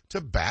subscribe to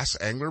Bass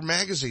Angler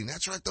Magazine.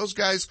 That's right. Those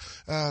guys,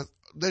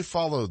 they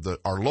follow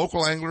our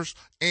local anglers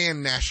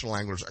and national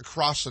anglers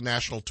across the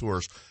national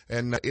tours.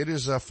 And it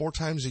is 4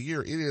 times a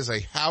year. It is a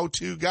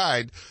how-to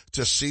guide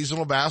to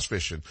seasonal bass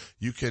fishing.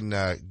 You can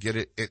get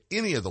it at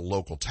any of the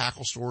local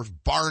tackle stores,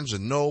 Barnes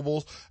and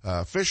Noble,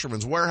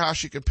 Fisherman's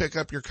Warehouse. You can pick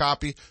up your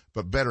copy,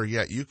 but better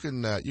yet, you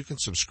can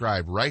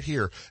subscribe right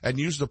here and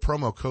use the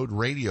promo code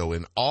radio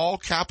in all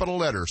capital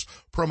letters.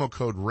 Promo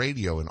code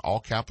radio in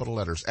all capital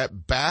letters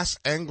at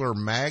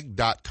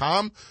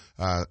bassanglermag.com.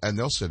 And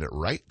they'll send it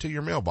right to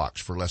your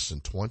mailbox for less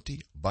than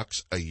 $20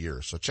 a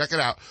year. So check it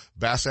out.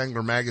 Bass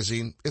Angler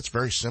Magazine. It's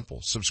very simple.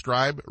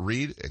 Subscribe,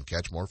 read, and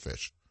catch more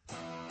fish.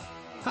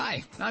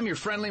 Hi, I'm your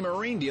friendly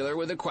marine dealer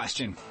with a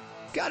question.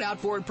 Got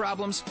outboard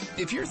problems?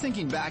 If you're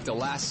thinking back to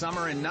last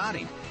summer and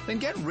nodding, then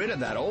get rid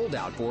of that old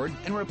outboard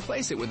and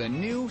replace it with a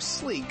new,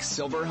 sleek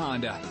silver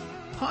Honda.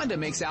 Honda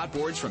makes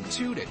outboards from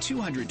 2 to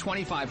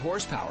 225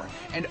 horsepower,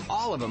 and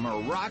all of them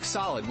are rock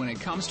solid when it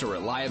comes to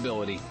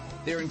reliability.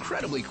 They're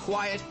incredibly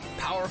quiet,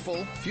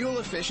 powerful, fuel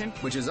efficient,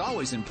 which is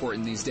always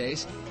important these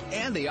days,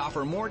 and they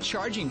offer more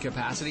charging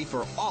capacity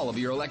for all of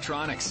your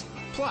electronics.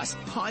 Plus,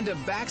 Honda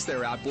backs their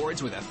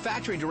outboards with a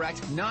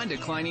factory-direct,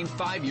 non-declining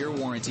 5-year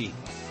warranty.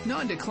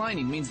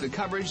 Non-declining means the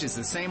coverage is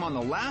the same on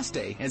the last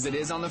day as it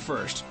is on the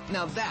first.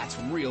 Now that's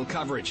real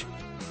coverage.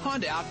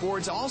 Honda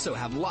outboards also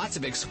have lots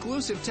of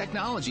exclusive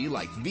technology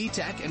like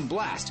VTEC and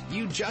Blast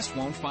you just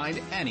won't find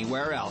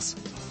anywhere else.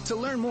 To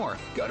learn more,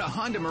 go to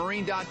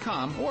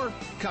HondaMarine.com or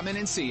come in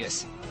and see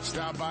us.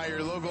 Stop by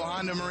your local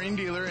Honda Marine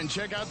dealer and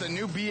check out the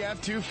new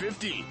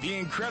BF250, the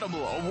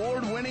incredible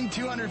award-winning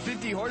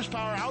 250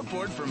 horsepower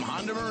outboard from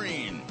Honda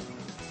Marine.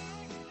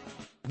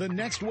 The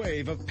next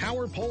wave of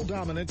power pole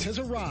dominance has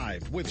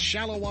arrived with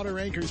shallow water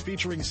anchors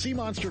featuring Sea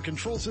Monster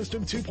Control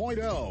System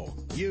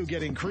 2.0. You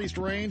get increased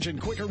range and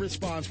quicker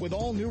response with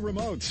all new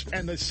remotes,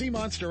 and the Sea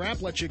Monster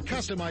app lets you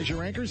customize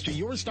your anchors to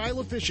your style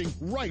of fishing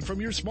right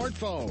from your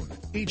smartphone.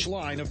 Each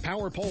line of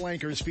power pole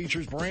anchors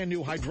features brand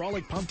new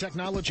hydraulic pump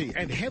technology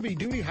and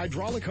heavy-duty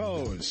hydraulic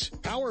hose.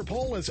 Power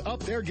Pole has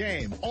upped their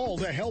game, all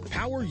to help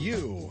power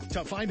you.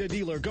 To find a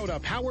dealer, go to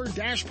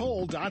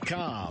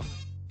power-pole.com.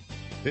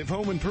 If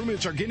home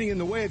improvements are getting in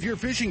the way of your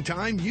fishing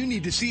time, you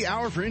need to see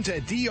our friends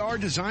at DR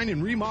Design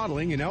and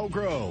Remodeling in Elk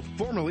Grove.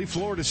 Formerly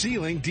Floor to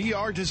Ceiling,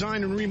 DR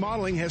Design and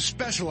Remodeling has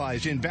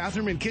specialized in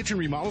bathroom and kitchen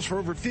remodels for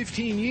over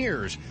 15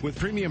 years with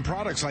premium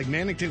products like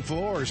Mannington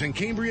floors and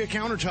Cambria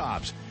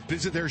countertops.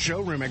 Visit their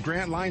showroom at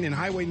Grant Line and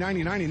Highway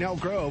 99 in Elk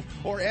Grove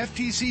or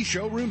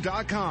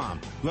ftcshowroom.com.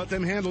 Let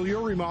them handle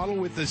your remodel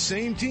with the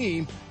same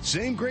team,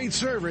 same great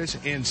service,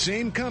 and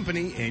same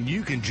company, and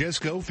you can just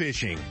go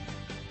fishing.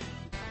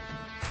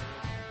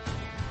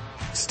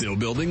 Still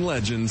building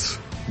legends,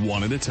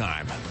 one at a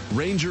time.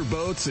 Ranger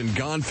Boats and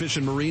Gone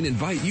Fishing Marine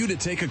invite you to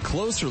take a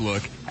closer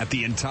look at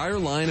the entire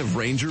line of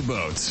Ranger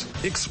boats.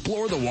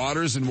 Explore the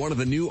waters in one of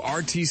the new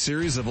RT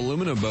series of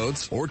aluminum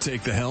boats, or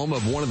take the helm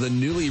of one of the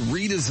newly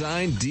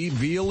redesigned Deep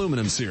V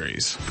aluminum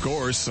series. Of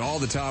course, all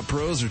the top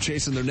pros are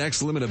chasing their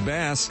next limit of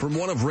bass from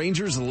one of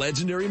Ranger's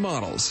legendary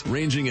models,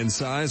 ranging in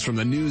size from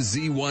the new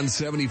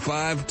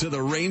Z175 to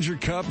the Ranger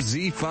Cup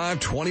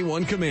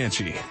Z521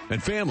 Comanche.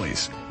 And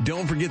families,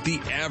 don't forget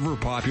the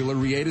ever-popular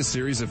Rieta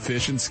series of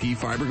fish and ski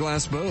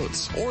fiberglass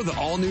boats, or the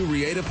all-new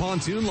Rieta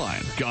pontoon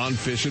line. Gone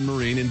Fishing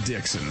Marine in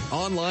Dixon.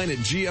 Online at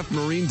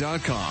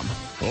gfmarine.com,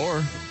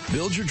 or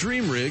build your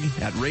dream rig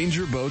at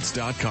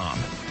rangerboats.com.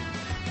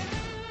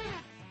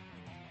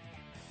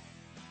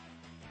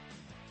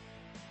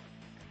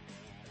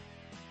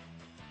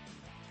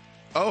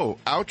 Oh,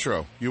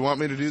 outro. You want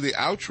me to do the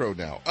outro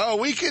now? Oh,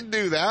 we can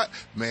do that.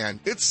 Man,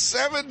 it's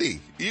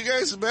 70. You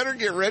guys better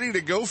get ready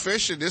to go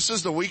fishing. This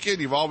is the weekend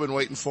you've all been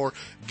waiting for.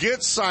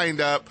 Get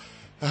signed up.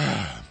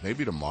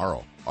 Maybe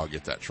tomorrow I'll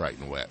get that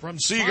Triton wet.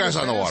 See you guys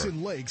on the water.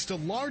 From lakes to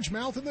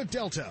largemouth in the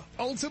Delta,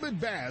 Ultimate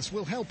Bass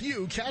will help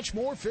you catch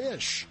more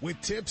fish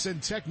with tips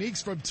and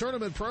techniques from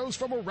tournament pros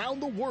from around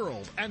the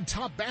world and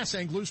top bass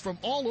anglers from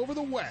all over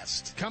the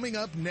West. Coming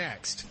up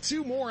next,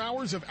 2 more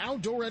hours of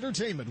outdoor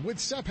entertainment with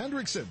Sepp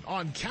Hendrickson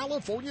on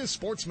California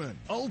Sportsman.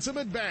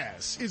 Ultimate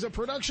Bass is a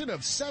production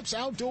of Sepp's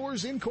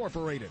Outdoors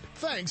Incorporated.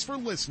 Thanks for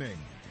listening.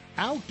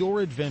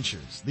 Outdoor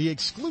Adventures, the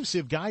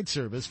exclusive guide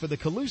service for the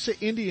Calusa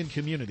Indian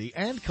community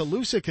and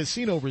Calusa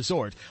Casino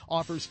Resort,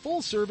 offers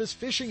full-service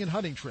fishing and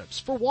hunting trips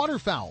for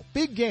waterfowl,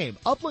 big game,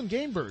 upland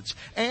game birds,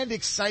 and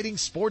exciting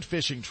sport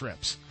fishing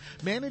trips.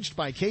 Managed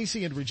by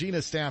Casey and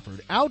Regina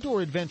Stafford,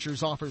 Outdoor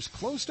Adventures offers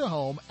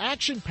close-to-home,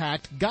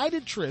 action-packed,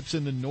 guided trips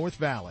in the North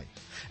Valley.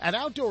 At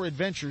Outdoor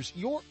Adventures,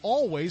 you're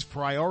always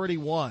priority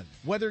one.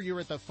 Whether you're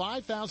at the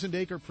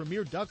 5,000-acre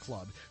Premier Duck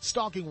Club,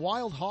 stalking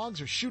wild hogs,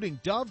 or shooting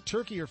dove,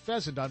 turkey, or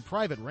pheasant on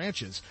private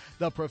ranches,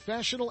 the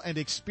professional and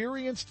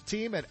experienced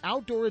team at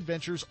Outdoor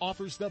Adventures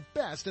offers the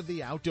best of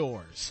the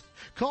outdoors.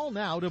 Call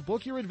now to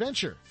book your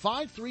adventure,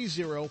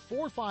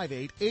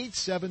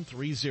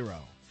 530-458-8730.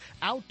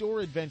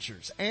 Outdoor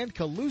Adventures and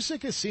Calusa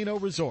Casino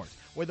Resort,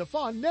 where the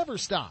fun never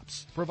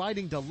stops,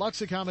 providing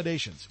deluxe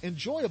accommodations,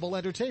 enjoyable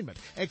entertainment,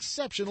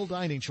 exceptional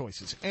dining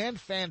choices, and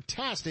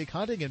fantastic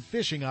hunting and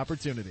fishing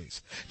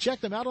opportunities.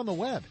 Check them out on the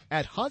web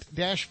at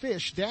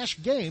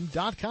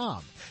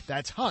hunt-fish-game.com.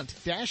 That's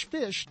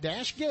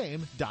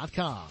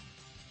hunt-fish-game.com.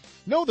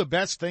 Know the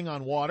best thing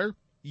on water?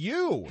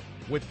 You!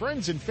 With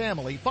friends and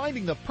family,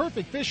 finding the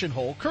perfect fishing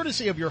hole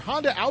courtesy of your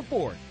Honda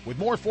Outboard. With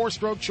more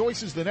 4-stroke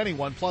choices than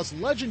anyone, plus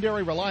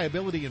legendary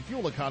reliability and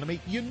fuel economy,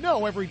 you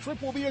know every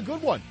trip will be a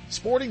good one.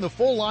 Sporting the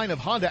full line of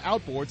Honda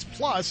Outboards,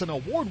 plus an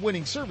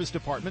award-winning service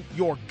department,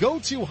 your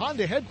go-to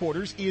Honda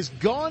headquarters is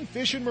Gone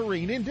Fishing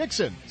Marine in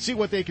Dixon. See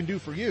what they can do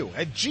for you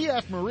at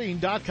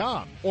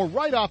gfmarine.com or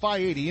right off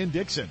I-80 in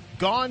Dixon.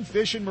 Gone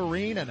Fishing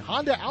Marine and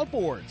Honda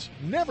Outboards.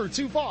 Never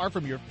too far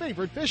from your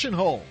favorite fishing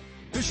hole.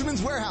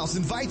 Fisherman's Warehouse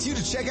invites you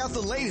to check out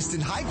the latest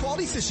in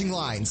high-quality fishing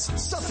lines.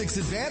 Sufix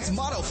Advanced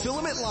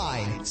Monofilament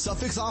Line.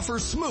 Sufix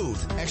offers smooth,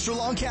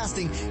 extra-long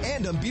casting,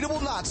 and unbeatable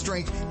knot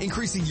strength,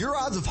 increasing your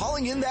odds of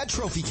hauling in that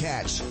trophy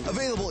catch.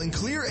 Available in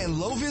clear and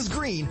low-vis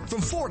green from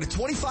 4 to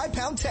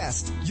 25-pound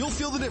test. You'll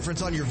feel the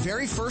difference on your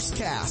very first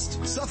cast.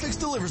 Sufix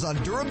delivers on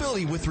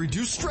durability with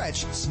reduced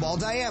stretch, small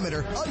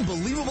diameter,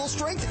 unbelievable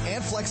strength,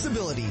 and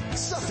flexibility.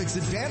 Sufix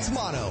Advanced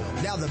Mono.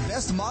 Now the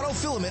best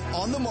monofilament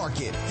on the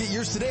market. Get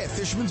yours today at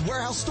Fisherman's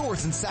Warehouse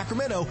stores in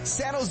Sacramento,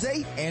 San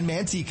Jose, and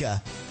Manteca.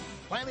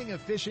 Planning a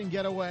fishing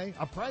getaway,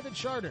 a private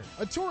charter,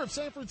 a tour of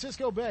San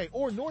Francisco Bay,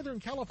 or Northern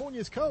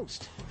California's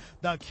coast?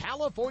 The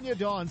California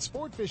Dawn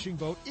Sport Fishing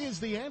Boat is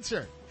the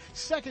answer.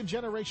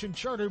 Second-generation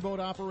charter boat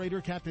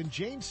operator Captain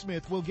James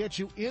Smith will get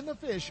you in the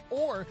fish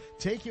or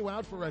take you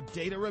out for a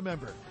day to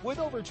remember. With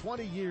over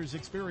 20 years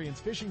experience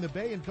fishing the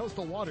bay and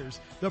coastal waters,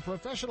 the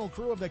professional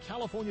crew of the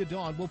California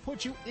Dawn will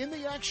put you in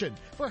the action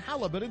for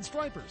halibut and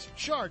stripers,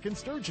 shark and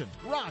sturgeon,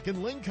 rock and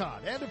lingcod,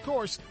 and of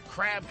course,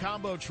 crab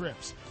combo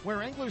trips,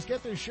 where anglers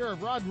get their share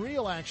of rod and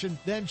reel action,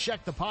 then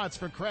check the pots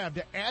for crab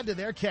to add to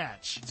their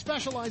catch.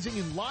 Specializing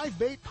in live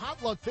bait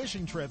potluck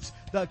fishing trips,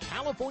 the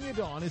California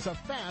Dawn is a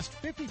fast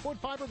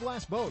 50-foot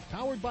fiberglass boat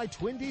powered by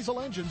twin diesel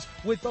engines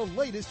with the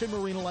latest in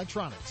marine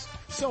electronics.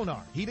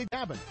 Sonar, heated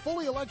cabin,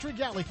 fully electric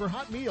galley for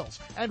hot meals,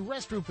 and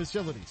restroom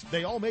facilities.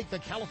 They all make the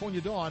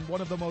California Dawn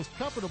one of the most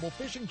comfortable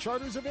fishing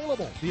charters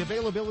available. The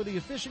availability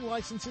of fishing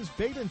licenses,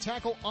 bait, and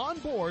tackle on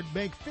board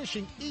make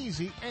fishing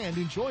easy and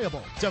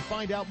enjoyable. To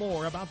find out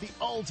more about the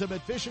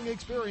ultimate fishing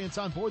experience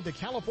on board the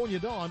California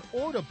Dawn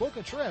or to book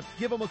a trip,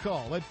 give them a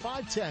call at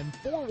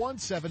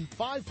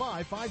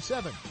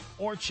 510-417-5557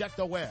 or check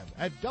the web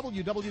at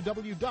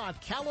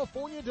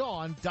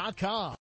www.californiadawn.com.